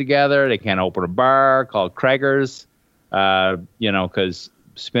apartment together. They can't open a bar called Craigers. Because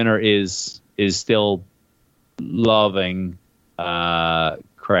Spinner is still loving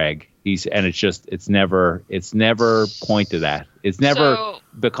Craig. It's never pointed at. It's never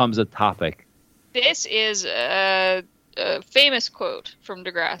becomes a topic. This is a famous quote from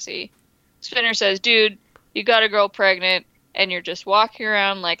Degrassi. Spinner says, "Dude, you got a girl pregnant, and you're just walking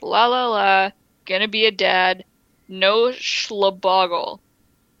around like la la la, gonna be a dad, no schlaboggle."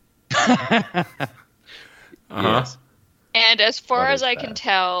 Yes. And as far What as is I that? can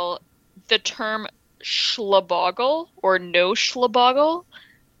tell, the term schlaboggle or no schlaboggle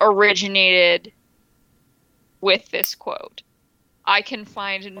originated with this quote. I can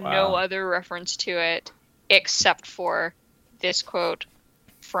find no other reference to it except for this quote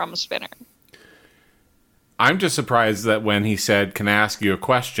from Spinner. I'm just surprised that when he said, "Can I ask you a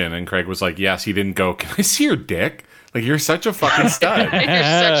question?" and Craig was like, "Yes," he didn't go, "Can I see your dick?" Like, you're such a fucking stud. You're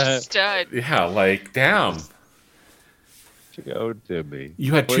such a stud. Yeah, like, damn. Go to me.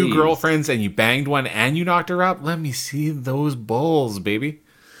 You had two Please. girlfriends and you banged one and you knocked her up? Let me see those bulls, baby.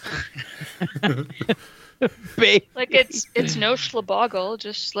 Like, it's no schlaboggle,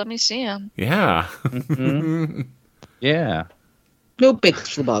 just let me see him. Yeah. Yeah. No big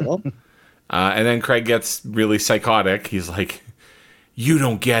schlaboggle. And then Craig gets really psychotic. He's like, "You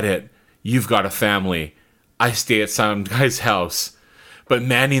don't get it. You've got a family. I stay at some guy's house. But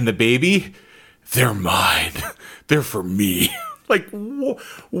Manny and the baby, they're mine. They're for me." Like,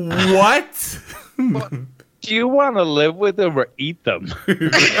 what? Do you want to live with them or eat them?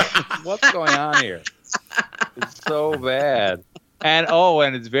 What's going on here? It's so bad. And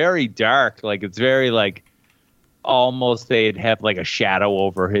it's very dark. Like, it's very, like, almost they'd have, like, a shadow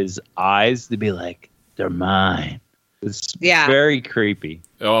over his eyes to be like, "They're mine." It's very creepy.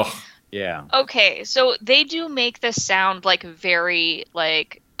 Oh, Yeah. Okay, so they do make this sound like very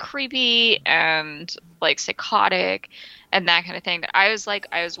like creepy and like psychotic and that kind of thing. But I was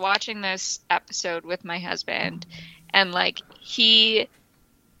watching this episode with my husband, and like he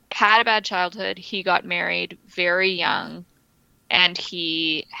had a bad childhood. He got married very young, and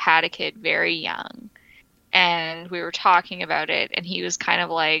he had a kid very young. And we were talking about it, and he was kind of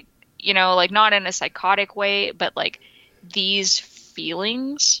like, like not in a psychotic way, but like these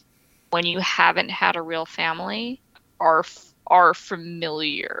feelings when you haven't had a real family are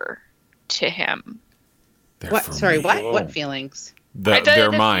familiar to him. What? Sorry, what? What feelings? They're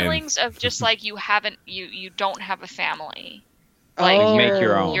the mine. feelings of just like you don't have a family, Like Make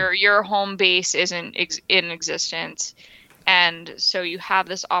your own. your home base isn't in existence, and so you have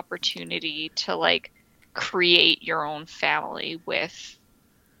this opportunity to like create your own family with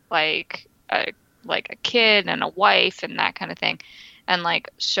like a kid and a wife and that kind of thing. And like,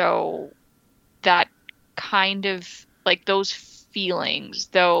 so that kind of like those feelings,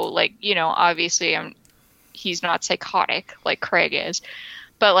 though, like, you know, obviously he's not psychotic like Craig is,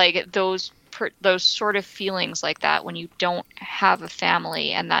 but like those sort of feelings like that when you don't have a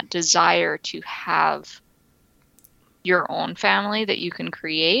family, and that desire to have your own family that you can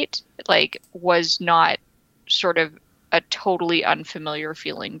create, like, was not sort of a totally unfamiliar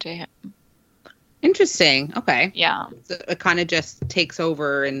feeling to him. Interesting. Okay. Yeah. So it kind of just takes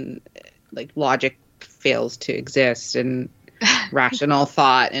over, and like logic fails to exist, and rational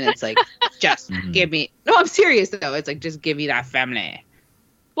thought, and it's like, just give me. No, I'm serious though. It's like, just give me that family.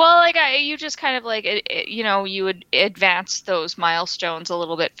 Well, like you just kind of like you know, you would advance those milestones a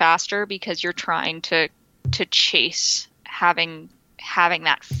little bit faster because you're trying to chase having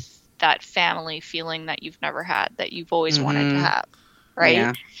that family feeling that you've never had, that you've always wanted to have, right?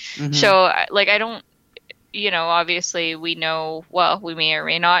 Yeah. Mm-hmm. So like, I don't, you know, obviously we know, well, we may or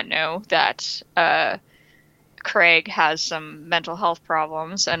may not know that Craig has some mental health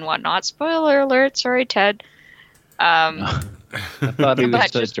problems and whatnot. Spoiler alert, sorry, Ted. I thought he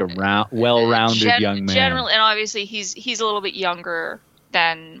was such a well-rounded young man. Generally, and obviously he's a little bit younger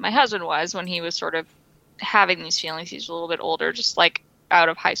than my husband was when he was sort of having these feelings. He's a little bit older, just like out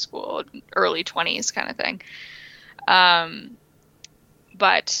of high school, early 20s kind of thing.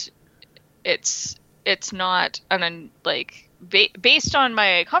 But it's not based on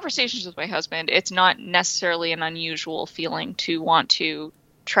my conversations with my husband, it's not necessarily an unusual feeling to want to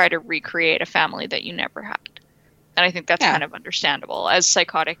try to recreate a family that you never had. And I think that's kind of understandable, as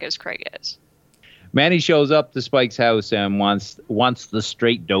psychotic as Craig is. Manny shows up to Spike's house and wants the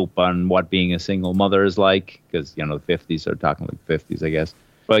straight dope on what being a single mother is like, because, you know, the 50s, they're talking like 50s, I guess.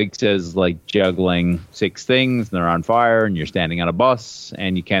 Spike says, like, juggling 6 things, and they're on fire, and you're standing on a bus,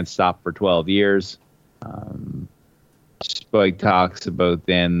 and you can't stop for 12 years. Spike talks about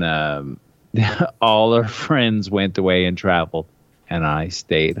then all her friends went away and traveled, and I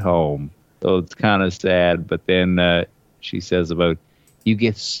stayed home. So it's kind of sad, but then she says about, you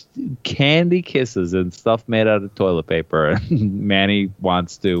get candy kisses and stuff made out of toilet paper. And Manny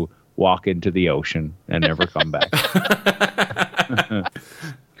wants to walk into the ocean and never come back.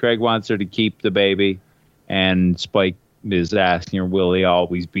 Craig wants her to keep the baby, and Spike is asking her, will he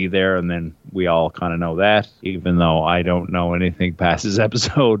always be there? And then we all kind of know that, even though I don't know anything past this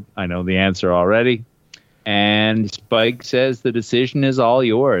episode. I know the answer already. And Spike says the decision is all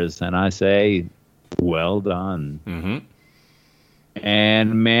yours. And I say, well done. Mm-hmm.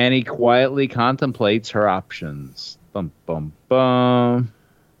 And Manny quietly contemplates her options. Bum, bum, bum.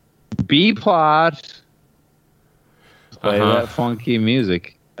 B-plot. Play that funky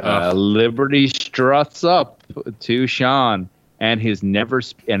music. Liberty struts up to Sean and his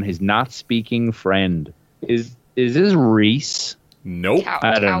not speaking friend. Is this Reese? Nope.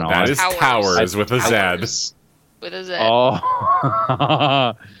 I don't know. That is Towers with a Z. With a Z.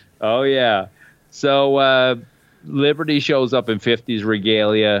 Oh, oh yeah. So Liberty shows up in 50s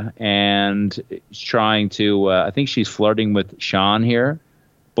regalia and is trying to. I think she's flirting with Sean here,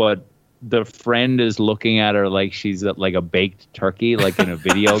 but the friend is looking at her like she's like a baked turkey, like in a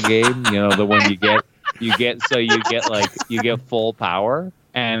video game. You know, the one you get full power,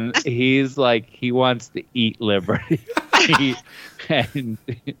 and he's like, he wants to eat Liberty. And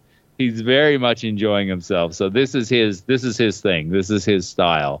he's very much enjoying himself. So this is his thing. This is his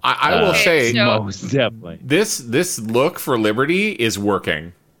style. I will say, most definitely, this look for Liberty is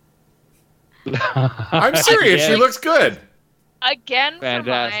working. I'm serious. She looks good. Again,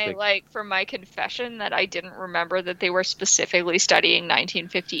 Fantastic. for my confession that I didn't remember that they were specifically studying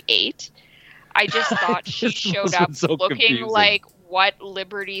 1958. I just thought she showed up so looking confusing. like what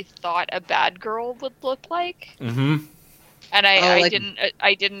Liberty thought a bad girl would look like. Mm-hmm. And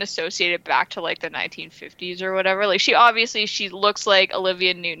I didn't associate it back to like the 1950s or whatever. Like she looks like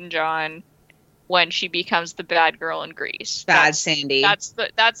Olivia Newton-John when she becomes the bad girl in Grease. Sandy. That's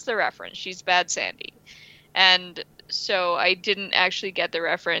the reference. She's Bad Sandy. And so I didn't actually get the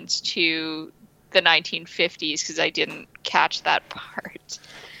reference to the 1950s because I didn't catch that part.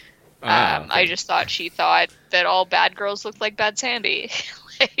 Okay. I just thought she thought that all bad girls looked like Bad Sandy.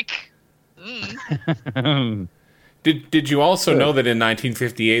 Like, Did you also know that in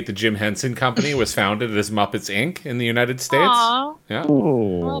 1958 the Jim Henson Company was founded as Muppets Inc. in the United States? Aww. Yeah. Oh,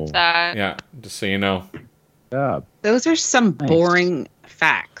 Love that. Yeah, just so you know. yeah. Those are some boring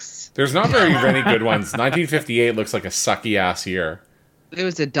facts. There's not very many good ones. 1958 looks like a sucky ass year. It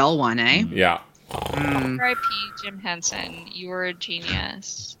was a dull one, eh? Yeah. R.I.P. Jim Henson. You were a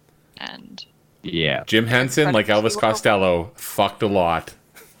genius. And Yeah. Jim Henson, like Elvis Costello, fucked a lot.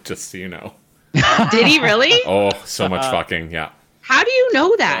 Just so you know. Did he really? Oh, so much fucking, yeah. How do you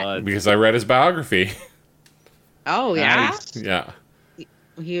know that? God. Because I read his biography. Oh, yeah? Nice. Yeah.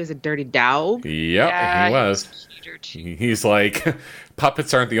 He was a dirty dog. Yep, yeah, he was. a cheater too. He's like,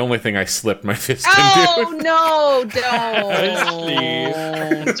 puppets aren't the only thing I slipped my fist Oh, into. no,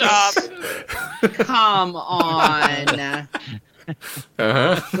 don't. Stop. Come on.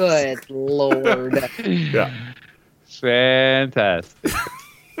 Uh-huh. Good Lord. Yeah. Fantastic.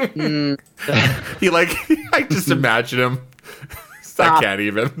 Mm. He like, I just imagine him. I can't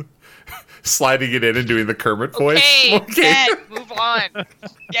even. Sliding it in and doing the Kermit voice. Okay, Ted, move on.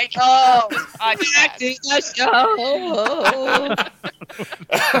 Get your Back to the show.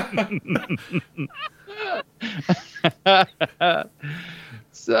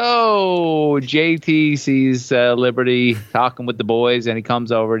 So JT sees Liberty talking with the boys, and he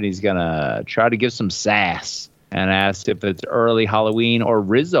comes over and he's gonna try to give some sass and asks if it's early Halloween or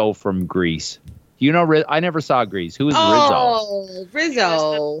Rizzo from Grease. You know, I never saw Grease. Who is Rizzo? Oh, She was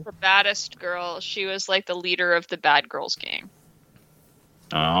Rizzo. the baddest girl. She was like the leader of the bad girls gang.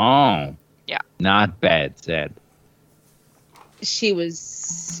 Oh, Yeah. not bad said. She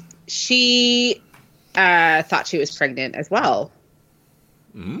thought she was pregnant as well.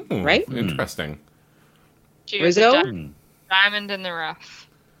 Right? Interesting. She was Rizzo? a diamond in the rough.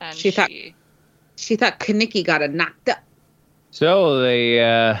 And She thought Kaniki got it knocked up. So they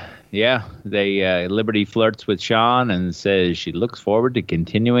Liberty flirts with Sean and says she looks forward to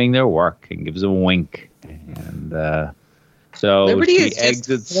continuing their work and gives a wink. And so Liberty she is just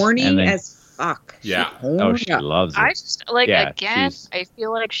exits horny and then, as fuck. Yeah. oh, she loves it. I just like Yeah, again. she's- I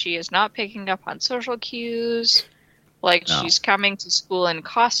feel like she is not picking up on social cues. Like No. she's coming to school in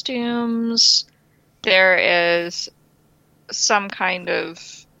costumes. There is some kind of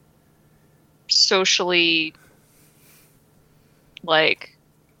socially like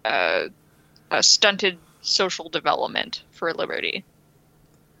a stunted social development for Liberty.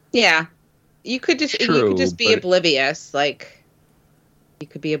 Yeah. You could just True, be but- oblivious. Like you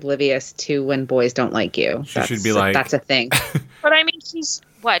could be oblivious to when boys don't like you. She should be like- that's a thing. But I mean, she's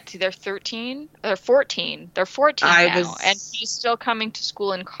what? They're 13. They're 14. They're 14 now, and she's still coming to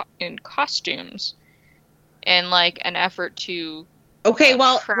school in costumes, in like an effort to. Okay,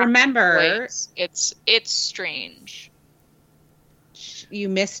 well, craft remember ways. It's strange. you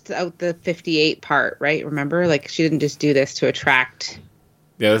missed out the 58 part, right? Remember, like she didn't just do this to attract.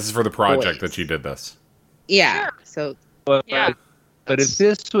 Yeah, this is for the project Boys. that she did this. Yeah. Sure. So But, Yeah. but if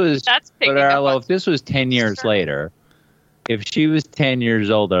this was, That's picking but up Arlo, on if this was 10 years later, if she was 10 years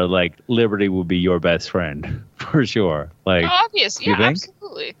older, like Liberty would be your best friend for sure. Like, obvious. you Yeah, think?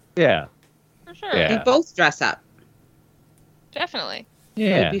 absolutely, yeah, for sure, Yeah. you both dress up. definitely.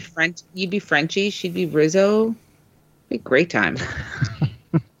 yeah. You'd be Frenchie. She'd be Rizzo. Be a great time.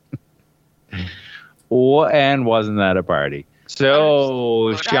 And wasn't that a party? So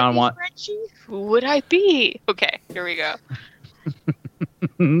Would I Sean be wants. Frenchie? Who would I be? Okay, here we go.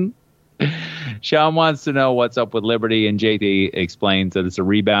 Sean wants to know what's up with Liberty, and JT explains that it's a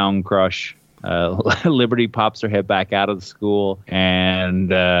rebound crush. Liberty pops her head back out of the school and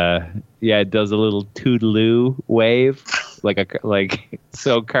does a little toodaloo wave, like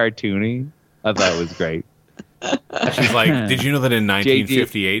so cartoony. I thought it was great. She's like, did you know that in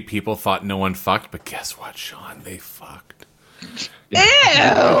 1958 people thought no one fucked? But guess what, Sean? They fucked. Ew!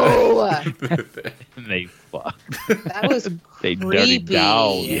 They fuck. That was They dirty creepy.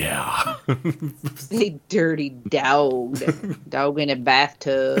 dog. Yeah. They dirty dog. Dog in a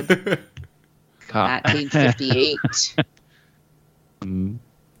bathtub. 1958. Mm,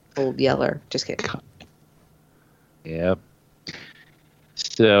 Old Yeller. Just kidding. Yep.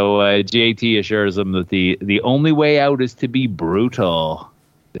 So JT assures them that the only way out is to be brutal,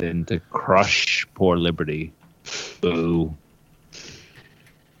 than to crush poor Liberty. Boo.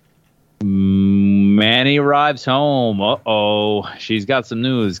 Manny arrives home. Uh-oh. She's got some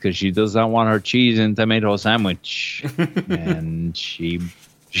news because she does not want her cheese and tomato sandwich. And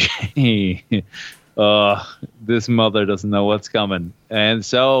this mother doesn't know what's coming. And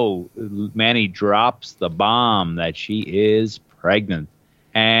so Manny drops the bomb that she is pregnant.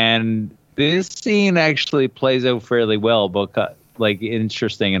 And this scene actually plays out fairly well, because, like,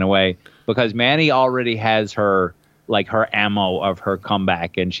 interesting in a way, because Manny already has her ammo of her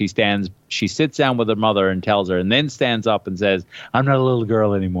comeback, and she sits down with her mother and tells her, and then stands up and says, "I'm not a little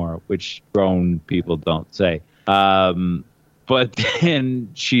girl anymore," which grown people don't say. But But then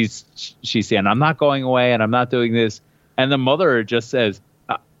she's saying, I'm not going away and I'm not doing this. And the mother just says,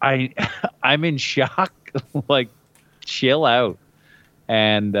 I'm in shock. Like, chill out.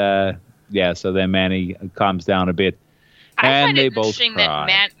 And so then Manny calms down a bit. I find they it both interesting cry.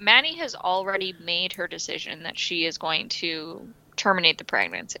 that Manny has already made her decision that she is going to terminate the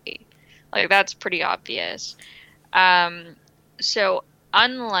pregnancy. Like, that's pretty obvious. So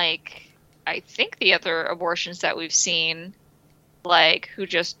unlike, I think, the other abortions that we've seen, like, who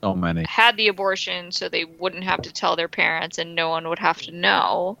just So many. had the abortion so they wouldn't have to tell their parents and no one would have to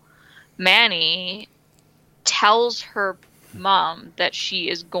know, Manny tells her mom that she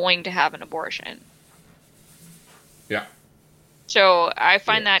is going to have an abortion. Yeah. So I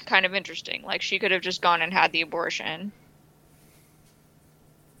find that kind of interesting. Like, she could have just gone and had the abortion.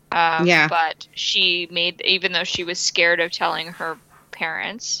 But she made, even though she was scared of telling her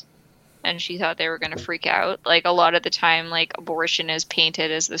parents and she thought they were going to freak out, like, a lot of the time, like, abortion is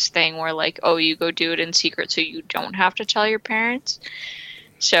painted as this thing where, like, oh, you go do it in secret so you don't have to tell your parents.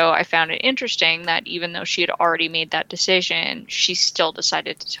 So I found it interesting that even though she had already made that decision, she still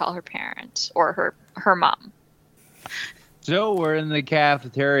decided to tell her parents or her mom. So we're in the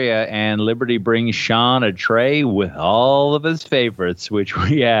cafeteria, and Liberty brings Sean a tray with all of his favorites, which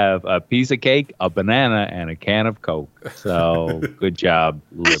we have a piece of cake, a banana, and a can of Coke. So good job,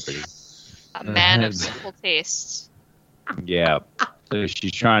 Liberty. A man of simple tastes. Yeah. So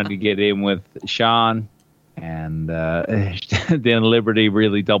she's trying to get in with Sean, and then Liberty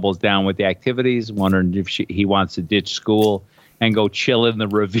really doubles down with the activities, wondering if he wants to ditch school and go chill in the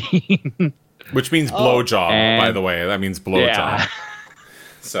ravine. Which means blowjob, by the way. That means blowjob. Yeah.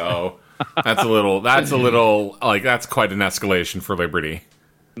 So that's a little, like, that's quite an escalation for Liberty.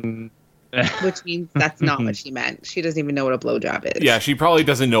 Which means that's not what she meant. She doesn't even know what a blowjob is. Yeah, she probably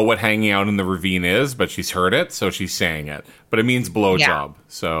doesn't know what hanging out in the ravine is, but she's heard it, so she's saying it. But it means blowjob, Yeah.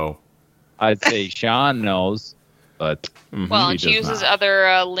 so... I'd say Sean knows, but Well, and she does uses not.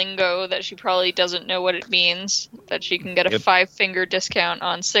 other lingo that she probably doesn't know what it means, that she can get a 5-finger discount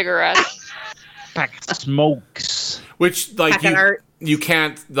on cigarettes. Pack of smokes. Which, like, Pack of art. you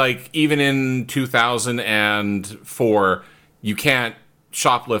can't, like, even in 2004, you can't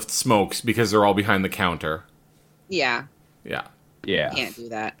shoplift smokes because they're all behind the counter. Yeah. Yeah. Yeah. Can't do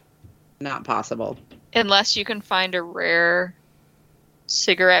that. Not possible. Unless you can find a rare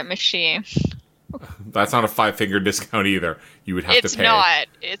cigarette machine. That's not a 5-finger discount either. You would have to pay.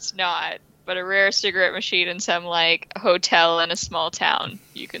 It's not. But a rare cigarette machine in some, like, hotel in a small town,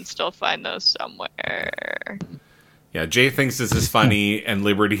 you can still find those somewhere. Yeah, Jay thinks this is funny, and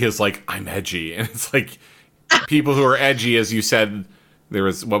Liberty is like, I'm edgy. And it's like, people who are edgy, as you said, there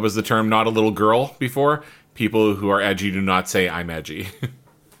was, what was the term, not a little girl before? People who are edgy do not say, I'm edgy.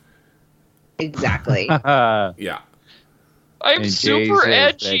 Exactly. Yeah. I'm And super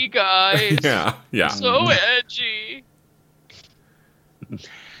Jay says edgy, guys. Yeah, yeah. So edgy.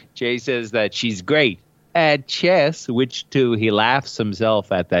 Jay says that she's great at chess, which too, he laughs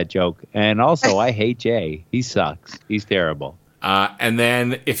himself at that joke. And also, I hate Jay. He sucks. He's terrible. And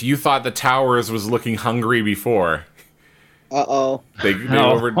then, if you thought the Towers was looking hungry before, Uh-oh. they they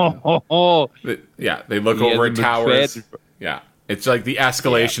look He over at hasn't been Towers. fed. Yeah, it's like the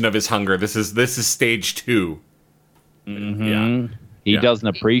escalation of his hunger. This is stage 2. Yeah, He Yeah. doesn't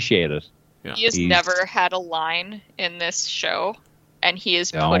appreciate it. yeah. He has He's- never had a line in this show, and he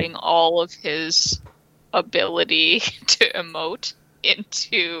is No. putting all of his ability to emote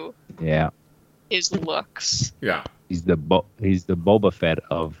into Yeah. his looks. Yeah. He's the Boba Fett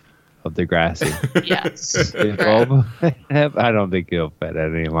of Degrassi. Yes. Did Boba Fett have? I don't think he'll fit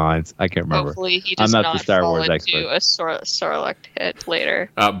any lines. I can't remember. Hopefully he I'm does not not, the Star fall Wars into expert. a Sarlacc pit later.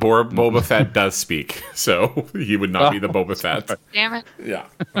 Boba Fett does speak, so he would not be the Boba Fett. Damn it. Yeah.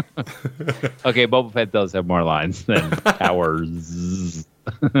 Okay, Boba Fett does have more lines than Towers.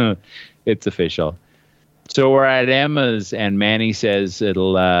 It's official. So we're at Emma's, and Manny says it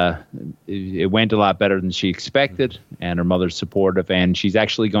went a lot better than she expected, and her mother's supportive, and she's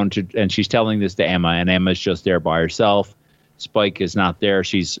actually going to, and she's telling this to Emma, and Emma's just there by herself. Spike is not there;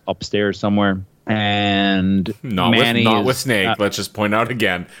 she's upstairs somewhere, and Manny Not is, with Snake. Let's just point out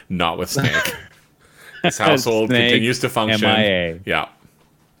again, not with Snake. His household Snake, continues to function. MIA. Yeah.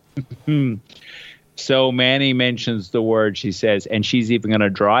 So Manny mentions the word, she says, and she's even going to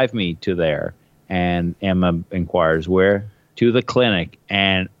drive me to there. And Emma inquires, where? To the clinic.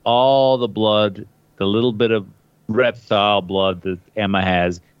 And all the blood, the little bit of reptile blood that Emma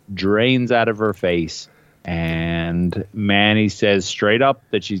has, drains out of her face. And Manny says straight up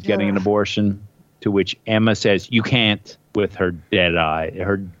that she's getting an abortion, to which Emma says, you can't, with her dead eye,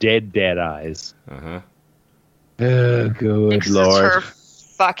 her dead eyes. Uh-huh. Oh, good Because Lord. it's her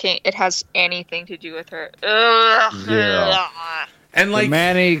fucking. It has anything to do with her. Ugh. Yeah. And like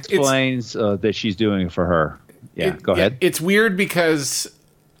Manny it's- explains that she's doing it for her. Yeah, go ahead. It's weird because,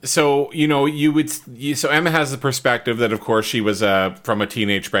 so Emma has the perspective that, of course, she was from a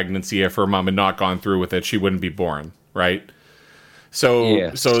teenage pregnancy. If her mom had not gone through with it, she wouldn't be born, right? So,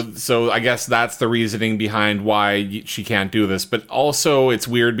 Yes. so I guess that's the reasoning behind why she can't do this. But also, it's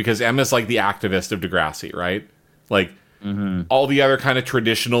weird because Emma's like the activist of Degrassi, right? Like all the other kind of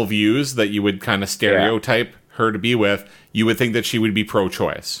traditional views that you would kind of stereotype her to be with, you would think that she would be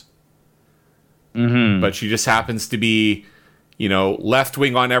pro-choice. But she just happens to be, left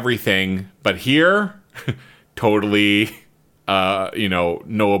wing on everything. But here, totally,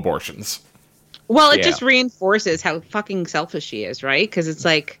 no abortions. Well, it Yeah. just reinforces how fucking selfish she is, right? Because it's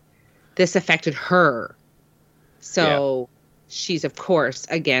like this affected her. So she's, of course,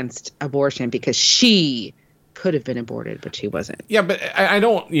 against abortion because she could have been aborted, but she wasn't. Yeah, but I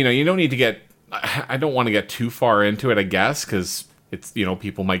don't, you don't need to get, I don't want to get too far into it, I guess, because it's,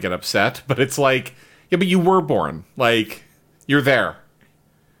 people might get upset. But it's like, yeah, but you were born. Like, you're there.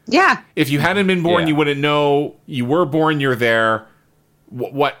 Yeah. If you hadn't been born, Yeah. you wouldn't know. You were born, you're there.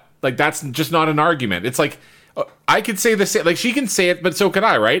 What? Like, that's just not an argument. It's like, I could say the same. Like, she can say it, but so could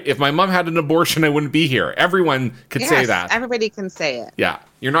I, right? If my mom had an abortion, I wouldn't be here. Everyone could say Yes, that. Everybody can say it. Yeah.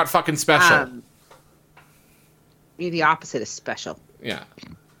 You're not fucking special. The opposite is special. Yeah.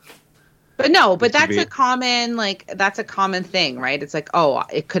 But no, but Used to that's be- that's a common thing, right? It's like, oh,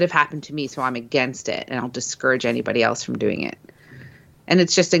 it could have happened to me, so I'm against it, and I'll discourage anybody else from doing it. And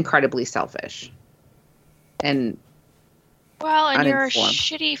it's just incredibly selfish. And Well, and you're a Uninformed.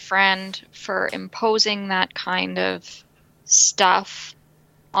 shitty friend for imposing that kind of stuff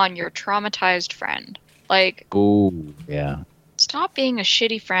on your traumatized friend. Like, Ooh, yeah. stop being a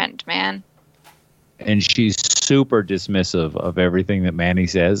shitty friend, man. And she's super dismissive of everything that Manny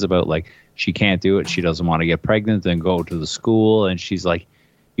says about, like, she can't do it. She doesn't want to get pregnant and go to the school. And she's like,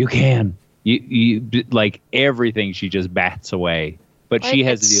 you can. You like, everything she just bats away. But she Like,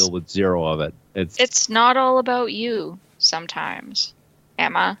 has to it's- deal with zero of it. It's not all about you sometimes,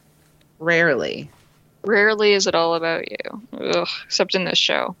 Emma. rarely. Rarely is it all about you. Ugh, except in this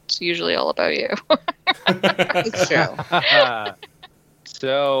show. It's usually all about you. It's true.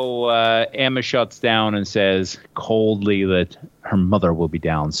 So Emma shuts down and says coldly that her mother will be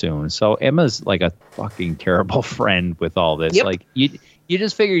down soon. So Emma's like a fucking terrible friend with all this. Yep. Like you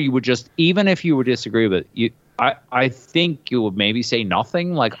just figure you would just, even if you would disagree with it, I think you would maybe say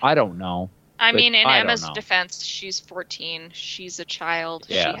nothing. Like, I don't know. I But mean, in I don't Emma's know. defense, she's 14. She's a child.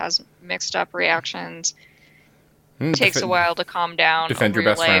 Yeah. She has mixed up reactions. Hmm, Takes a while to calm down. Defend over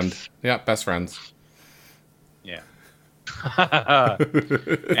your best life. friend. Yeah, best friends. Yeah.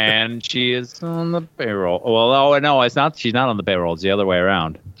 And she is on the payroll. Well, oh no, it's not. She's not on the payroll. It's the other way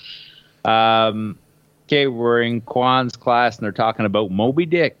around. Okay, we're in Kwan's class and they're talking about Moby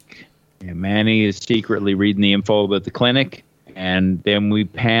Dick. And Manny is secretly reading the info about the clinic. And then we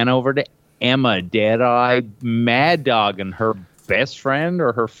pan over to Emma, dead-eye mad dog, and her best friend,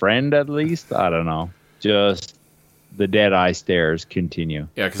 or her friend at least. I don't know. Just the dead-eye stares continue.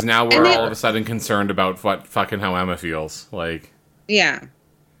 Yeah, because now we're And they- all of a sudden concerned about what fucking how Emma feels. Like, Yeah.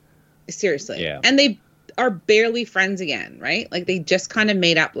 Seriously. Yeah. And they are barely friends again, right? Like they just kind of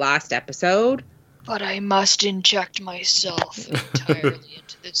made up last episode. But I must inject myself entirely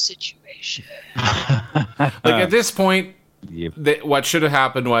into this situation. like at this point, Yep. what should have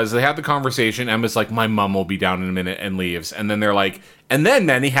happened was they had the conversation. Emma's like, "My mom will be down in a minute," and leaves. And then they're like, and then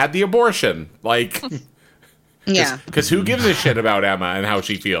Manny had the abortion. Like, Yeah. because who gives a shit about Emma and how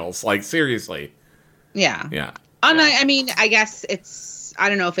she feels? Like, seriously. Yeah. Yeah. And I mean, I guess I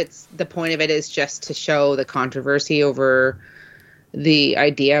don't know if it's the point of it is just to show the controversy over the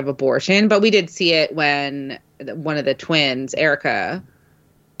idea of abortion, but we did see it when one of the twins, Erica,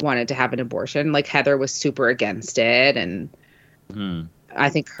 wanted to have an abortion. Like Heather was super against it, and Hmm. I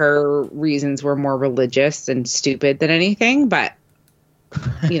think her reasons were more religious and stupid than anything, but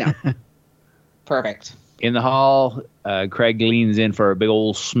perfect. In the hall, Craig leans in for a big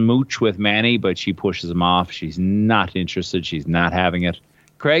old smooch with Manny, but she pushes him off. She's not interested. She's not having it.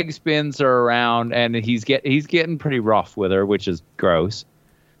 Craig spins her around, and he's getting pretty rough with her, which is gross,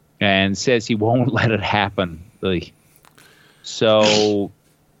 and says he won't let it happen. Like, so,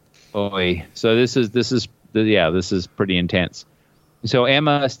 so this is pretty intense. So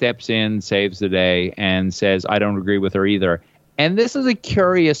Emma steps in, saves the day, and says, "I don't agree with her either." And this is a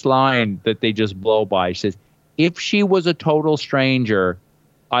curious line that they just blow by. She says, "If she was a total stranger,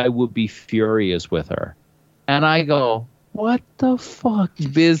 I would be furious with her." And I go, What the fuck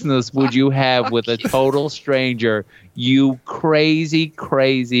business would you have with a total stranger, you crazy,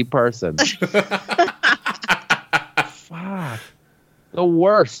 crazy person? Fuck. The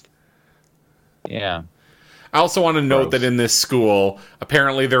worst. Yeah. I also want to note that in this school,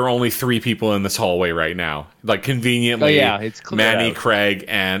 apparently there are only 3 people in this hallway right now. Like, conveniently, it's clear Manny, out. Craig,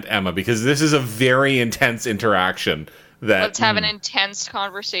 and Emma, because this is a very intense interaction. Let's have an intense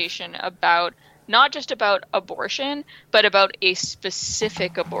conversation about, not just about abortion, but about a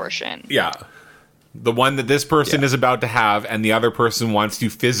specific abortion. Yeah. The one that this person is about to have, and the other person wants to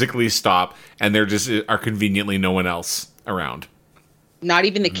physically stop, and there just are conveniently no one else around. Not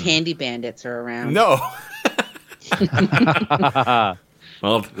even the candy bandits are around. No.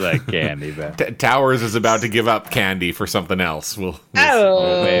 Well, That candy, man. Towers is about to give up candy for something else. We'll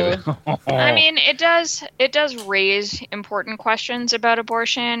I mean, it does raise important questions about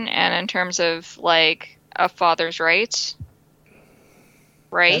abortion and in terms of like a father's rights.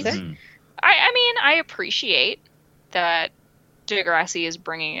 Right? Does it? I mean, I appreciate that Degrassi is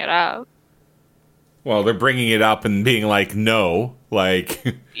bringing it up. Well, they're bringing it up and being like, no, like.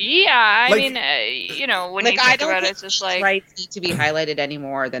 Yeah, I Like- mean, when Like, you I think don't about it, think it's just like. rights need to be highlighted any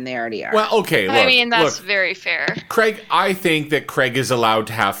more than they already are. Well, okay, look. I mean, that's look, very fair. Craig, I think that Craig is allowed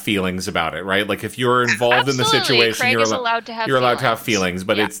to have feelings about it, right? Like, if you're involved in the Absolutely, situation, Craig you're is allowed to have you're allowed to have feelings. feelings,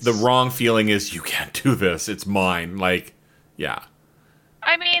 but it's the Yes. wrong feeling is you can't do this. It's mine. Like, yeah.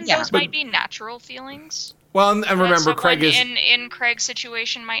 I mean, Yeah. those might be natural feelings. Well, and that remember, someone Craig is in Craig's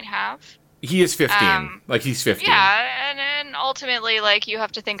situation might have. he is 15. Like, he's 15. Yeah, and ultimately, like, you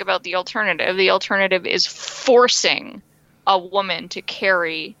have to think about the alternative. The alternative is forcing a woman to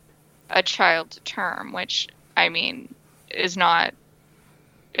carry a child to term, which, I mean, is not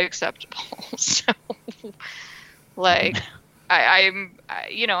acceptable. So, like,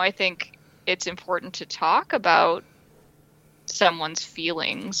 I think it's important to talk about someone's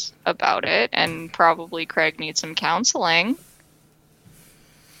feelings about it, and probably Craig needs some counseling.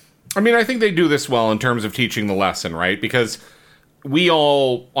 I mean, I think they do this well in terms of teaching the lesson, right? Because we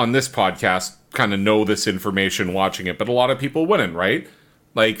all on this podcast kind of know this information watching it, but a lot of people wouldn't, right?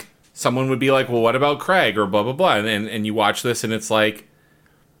 Like, someone would be like, well, what about Craig or blah, blah, blah. And you watch this and it's like,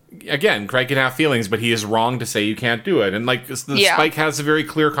 again, Craig can have feelings, but he is wrong to say you can't do it. And like, Spike has a very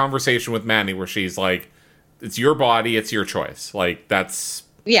clear conversation with Manny where she's like, it's your body, it's your choice. Like, that's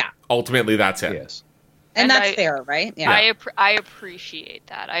ultimately that's it. Yes. and and that's I- fair, right? Yeah. I appreciate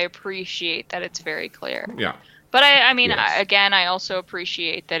that. I appreciate that it's very clear. Yeah. But I mean, Yes. again, I also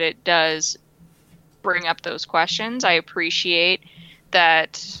appreciate that it does bring up those questions. I appreciate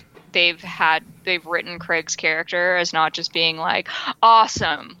that they've written Craig's character as not just being like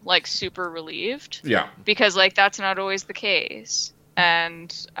awesome, like super relieved, Yeah. because like that's not always the case.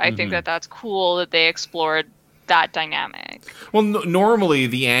 And I think that that's cool that they explored that dynamic. Well, normally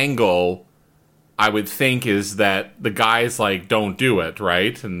the angle I would think is that the guy's like, don't do it,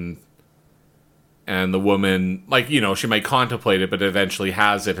 right? And the woman, like, you know, she might contemplate it, but eventually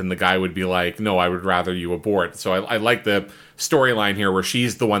has it, and the guy would be like, no, I would rather you abort. So I like the storyline here where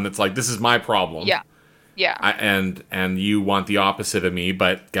she's the one that's like, this is my problem. Yeah. Yeah. And you want the opposite of me,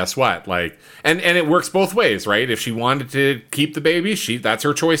 but guess what? Like, and it works both ways, right? If she wanted to keep the baby, that's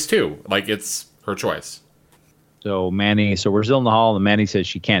her choice too. Like, it's her choice. So we're still in the hall, and Manny says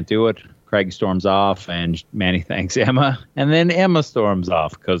she can't do it. Craig storms off, and Manny thanks Emma, and then Emma storms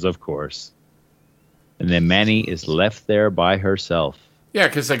off, because of course. And then Manny is left there by herself. Yeah,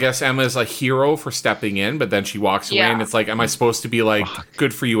 because I guess Emma is a hero for stepping in, but then she walks away, Yeah. and it's like, am I supposed to be like,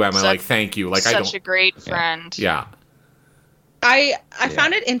 good for you, Emma? Such- like, thank you. Like, I Such don't. a great friend. Yeah. I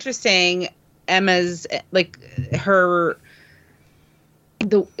found it interesting, Emma's like her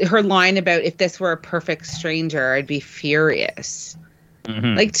line about if this were a perfect stranger, I'd be furious.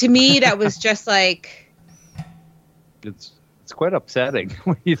 Mhm. Like, to me, that was just like, It's quite upsetting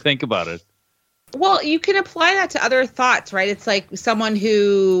when you think about it. well, you can apply that to other thoughts, right? It's like someone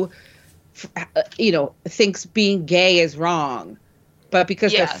who, thinks being gay is wrong, but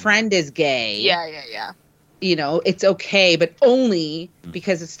because their Yeah. friend is gay, Yeah. it's okay, but only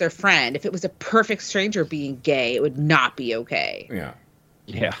because it's their friend. If it was a perfect stranger being gay, it would not be okay. Yeah.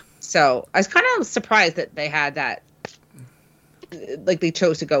 Yeah. So I was kind of surprised that they had that, like they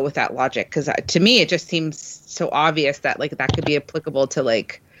chose to go with that logic, because to me it just seems so obvious that like that could be applicable to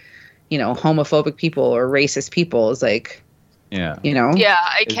like, homophobic people or racist people. Is like, Yeah. Yeah,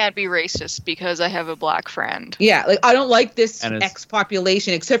 I can't be racist because I have a black friend. Yeah, like I don't like this And it's- X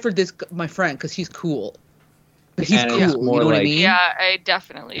population except for this my friend because he's cool. But he's And cool. it's You more know what I like- mean? Yeah, I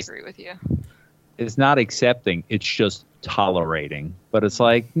definitely agree with you. It's not accepting. It's just tolerating. But it's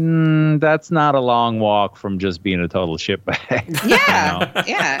like, that's not a long walk from just being a total shitbag. Yeah,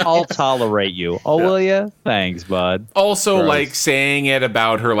 yeah. I'll tolerate you. Oh, will you? Thanks, bud. Also, Gross. like saying it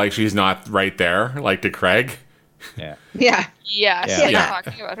about her like she's not right there, like to Craig. Yeah. Yeah. Yeah, Yeah. so Yeah.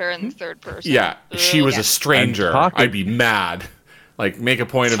 talking about her in the third person. Yeah, she was Yeah. a stranger. I'm talking- I'd be mad. Like, make a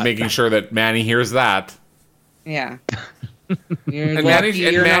point of making sure that Manny hears that. Yeah. You're And lucky Manny-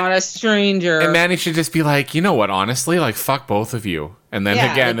 and you're Man- not a stranger. And Manny should just be like, you know what, honestly, like, fuck both of you. And then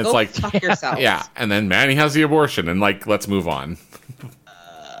yeah, again, like, it's go like, fuck yourself. yeah. And then Manny has the abortion, and like, let's move on.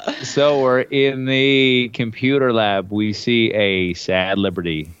 So we're in the computer lab. We see a sad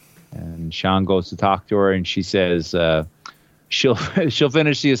Liberty, and Sean goes to talk to her, and she says she'll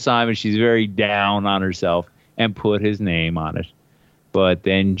finish the assignment. She's very down on herself and put his name on it. But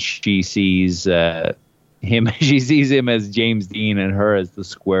then she sees him. She sees him as James Dean and her as the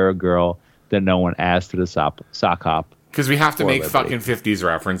square girl that no one asked to the sock hop. Because we have to Poor make Liberty. fucking 50s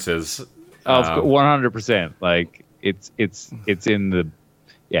references. Of 100%. Like it's in the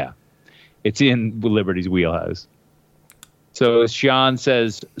it's in Liberty's wheelhouse. So Sean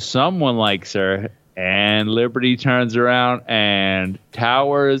says someone likes her, and Liberty turns around and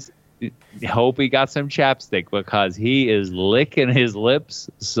Towers. Hope he got some chapstick because he is licking his lips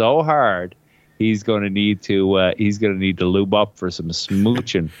so hard. He's going to need to lube up for some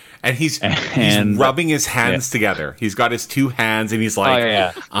smooching. And he's And- rubbing his hands together. He's got his two hands, and he's like, Oh,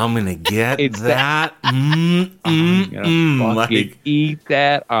 yeah. I'm going to get It's that. I'm gonna fucking Like, eat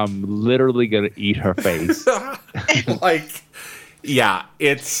that. I'm literally gonna eat her face. like, yeah,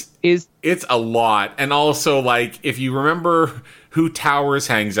 it's Is a lot. And also, like, if you remember who Towers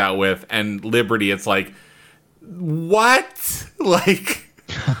hangs out with and Liberty, it's like, what? Like,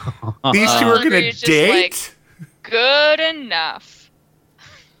 these two are going to Liberty's just date? like, good enough.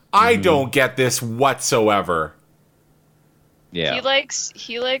 I don't get this whatsoever. yeah. He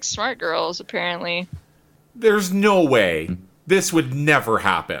likes smart girls, apparently. There's no way this would never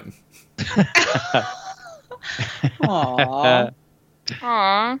happen. Aww.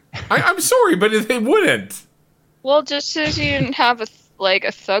 Aw. I'm sorry, but they wouldn't. Well, just as you didn't have a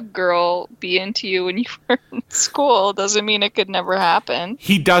thug girl be into you when you were in school doesn't mean it could never happen.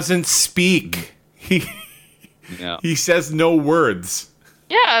 He doesn't speak. No. He says no words.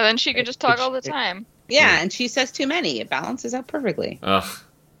 Yeah, then she could just talk all the time. Yeah, and she says too many. It balances out perfectly. Ugh.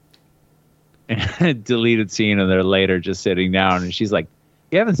 Deleted scene of her later just sitting down, and she's like,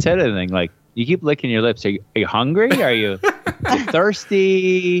 "You haven't said anything. Like, you keep licking your lips. Are you hungry? Are you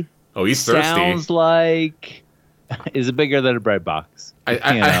thirsty? Oh, he's thirsty. Sounds like is it bigger than a bread box?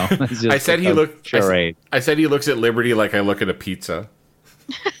 It's just I said he a looked. charade. I said he looks at Liberty like I look at a pizza.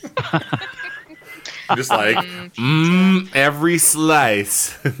 Just like, every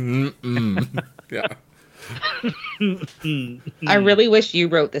slice. Yeah. I really wish you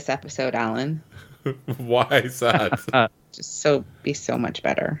wrote this episode, Alan. Why is that? Just be so much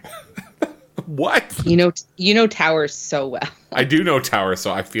better. What? You know Towers so well. I do know Towers,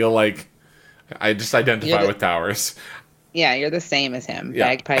 so I feel like I just identify with Towers. Yeah, you're the same as him. Yeah.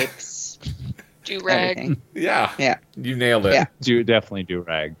 Bagpipes, Do-rag. everything. Yeah. Yeah. You nailed it. Yeah. Definitely do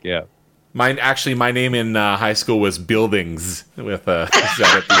rag. Yeah. My name in high school was Buildings with a Z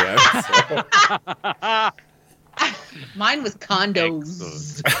at the end. So. Mine was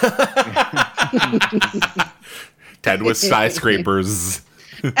condos. Ted was skyscrapers.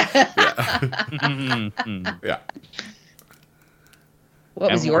 Yeah.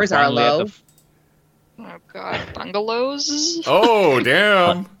 What was And we're yours, finally at Arlo? the Oh god, bungalows. Oh,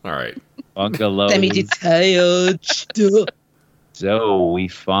 damn. All right. bungalow. Semi-detached. So we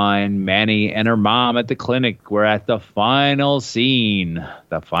find Manny and her mom at the clinic. We're at the final scene,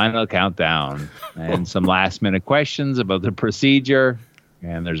 the final countdown, and some last minute questions about the procedure.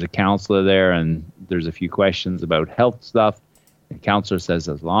 And there's a counselor there, and there's a few questions about health stuff. The counselor says,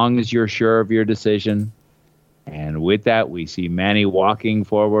 as long as you're sure of your decision. And with that, we see Manny walking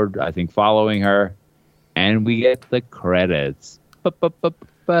forward, I think following her, and we get the credits.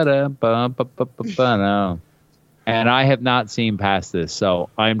 And I have not seen past this, so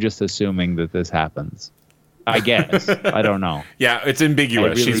I'm just assuming that this happens. I guess. I don't know. Yeah, it's ambiguous. I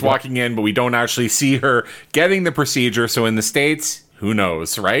really She's don't- walking in, but we don't actually see her getting the procedure. So in the States, who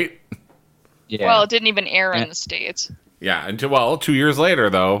knows, right? Yeah. Well, it didn't even air in the States. Yeah, until 2 years later,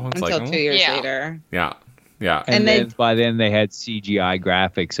 though. It's Until like, 2 years Yeah. later. Yeah, yeah. and and then by then they had CGI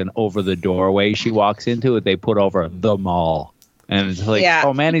graphics, and over the doorway she walks into it, they put over the mall. And it's like, Yeah.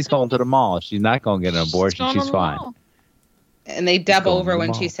 oh, Manny's going to the mall. She's not going to get an abortion. Going She's on the fine. wall. And they dub going over to the when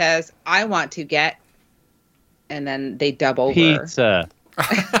mall. she says, I want to get, and then they dub over. Pizza.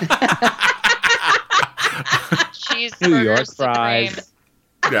 Cheeseburgers New York supreme. fries.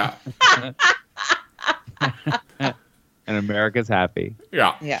 Yeah. And America's happy.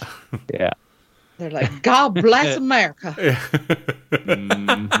 Yeah. Yeah. Yeah. They're like, God bless America.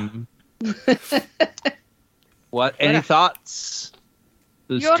 Mhm. What? Any thoughts?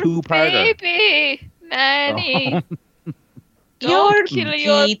 There's Your two-parter. baby, Manny. Your Don't kill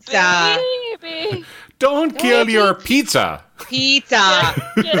your pizza. baby. Don't kill your pizza. Pizza.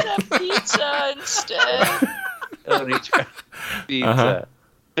 Get a pizza instead. Don't eat your pizza. Uh-huh.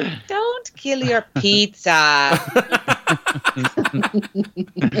 Don't kill your pizza.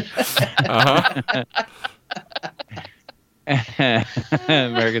 Uh-huh.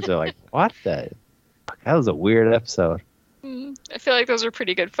 Americans are like, what the? That was a weird episode. I feel like those are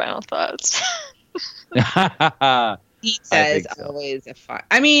pretty good final thoughts. Pizza I is think so. always a fun.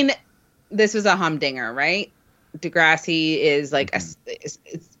 I mean, this was a humdinger, right? Degrassi is like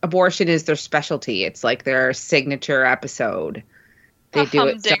abortion is their specialty. It's like their signature episode. They a do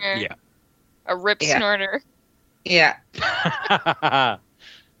it. So, humdinger. Yeah. A rip Yeah. snorter. yeah.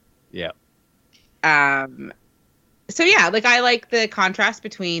 Yeah. So yeah, like I like the contrast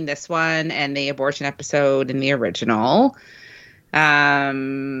between this one and the abortion episode and the original.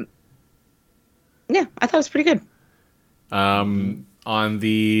 Yeah, I thought it was pretty good. On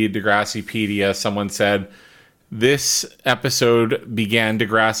the Degrassipedia, someone said, this episode began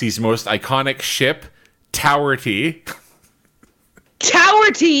Degrassi's most iconic ship, Towerty.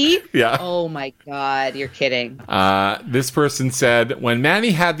 Towerty. Yeah. Oh my God, you're kidding. This person said, when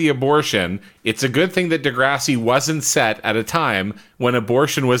Manny had the abortion, it's a good thing that Degrassi wasn't set at a time when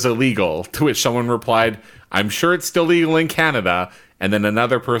abortion was illegal. To which someone replied, I'm sure it's still legal in Canada. And then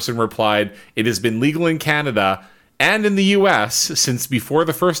another person replied, it has been legal in Canada and in the US since before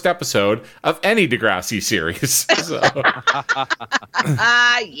the first episode of any Degrassi series. So,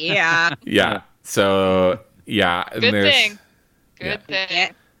 Yeah. yeah. So, yeah. And Good there's- thing. Good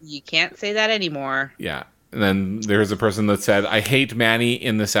thing. You can't say that anymore. Yeah. And then there's a person that said, I hate Manny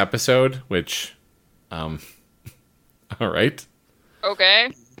in this episode, which, all right.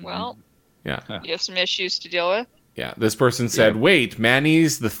 Okay. Well, Yeah. you have some issues to deal with. Yeah. This person said, wait,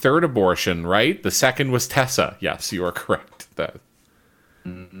 Manny's the third abortion, right? The second was Tessa. Yes, you are correct. That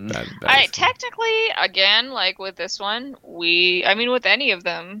is- Technically, again, like with this one, with any of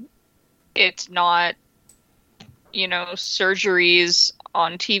them, it's not, surgeries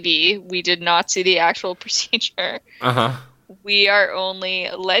on TV. We did not see the actual procedure. Uh-huh. We are only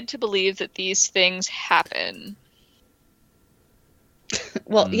led to believe that these things happen.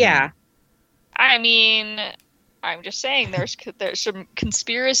 Well, yeah. I mean, I'm just saying there's some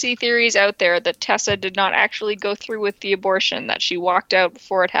conspiracy theories out there that Tessa did not actually go through with the abortion, that she walked out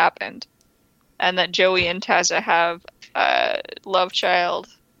before it happened, and that Joey and Tessa have a love child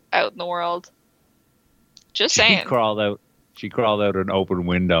out in the world. Just She saying. crawled out an open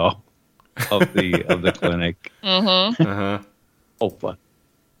window of the clinic. Mm-hmm. Uh-huh. Oh fuck.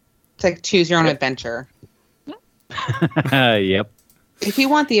 It's like choose your own adventure. Yep. If you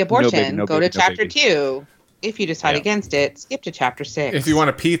want the abortion, no go to baby, no chapter baby. 2. If you decide Yeah. against it, skip to chapter 6. If you want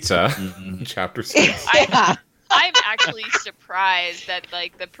a pizza, chapter 6. Yeah. I'm actually surprised that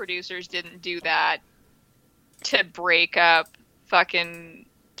like the producers didn't do that to break up fucking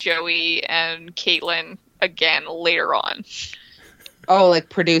Joey and Caitlin again later on. Oh, like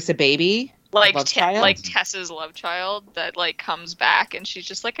produce a baby? Like Love child? like Tessa's love child that like comes back and she's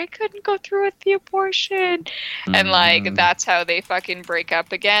just like, I couldn't go through with the abortion. And like that's how they fucking break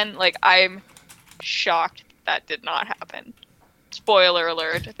up again. Like I'm shocked that did not happen. Spoiler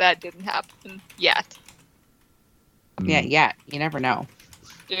alert, that didn't happen yet. Yeah. You never know.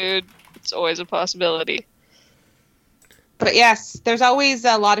 Dude, it's always a possibility. But yes, there's always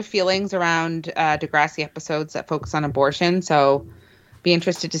a lot of feelings around Degrassi episodes that focus on abortion. So be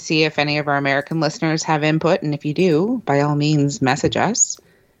interested to see if any of our American listeners have input. And if you do, by all means, message us.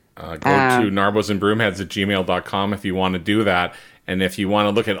 Go to narbosandbroomheads@gmail.com if you want to do that. And if you want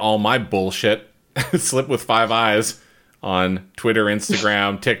to look at all my bullshit, Slip with 5 Eyes on Twitter,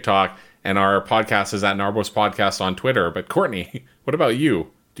 Instagram, TikTok, and our podcast is at Narbos Podcast on Twitter. But Courtney, what about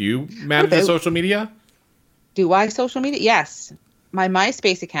you? Do you manage the social media? Do I social media? Yes. My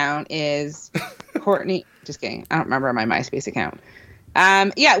MySpace account is Courtney. Just kidding. I don't remember my MySpace account.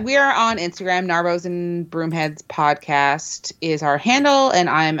 Yeah, we are on Instagram. Narbos and Broomheads podcast is our handle, and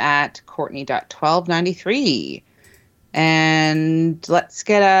I'm at Courtney.1293. And let's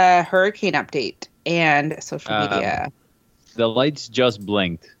get a hurricane update and social media. The lights just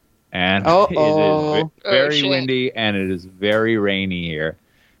blinked, and Uh-oh. it is very shit. windy and it is very rainy here.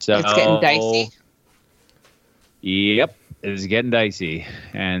 So It's getting dicey. Yep, it is getting dicey,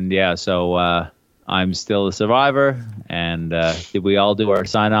 and yeah. So I'm still a survivor. And did we all do our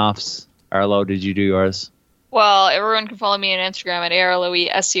sign-offs? Arlo, did you do yours? Well, everyone can follow me on Instagram at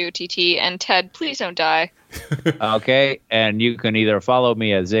ARLOESCOTT. And Ted, please don't die. Okay, and you can either follow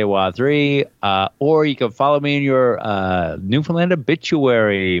me at Zewa3, or you can follow me in your Newfoundland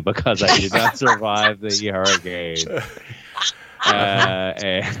obituary because I did not survive the hurricane.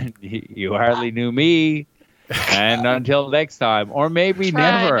 And you hardly knew me. And until next time, or maybe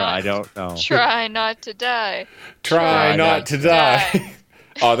never, I don't know. Try not to die. Try not to die.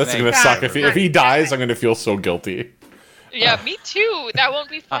 Oh, that's going to suck. If he dies, I'm going to feel so guilty. Yeah, me too. That won't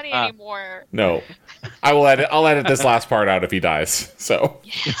be funny anymore. No. I'll edit this last part out if he dies. So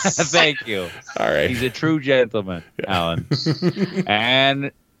Yes. Thank you. All right. He's a true gentleman, Alan.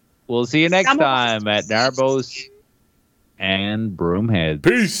 And we'll see you next time at Narbos and Broomhead.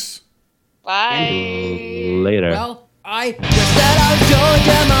 Peace. Bye. Later. Well, I just said I was going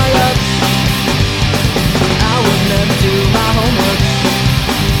to my luck. I would never do my homework.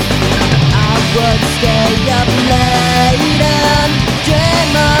 I would stay up late and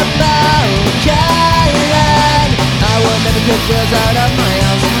dream about Caroline. I would never kick girls out of my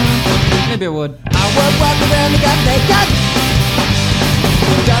house. Maybe I would. I would walk around the cafe cut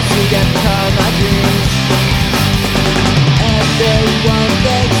just to get caught my dreams. Everyone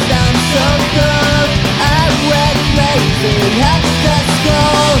thinks I'm so cool. I went crazy at the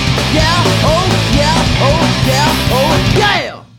school. Yeah.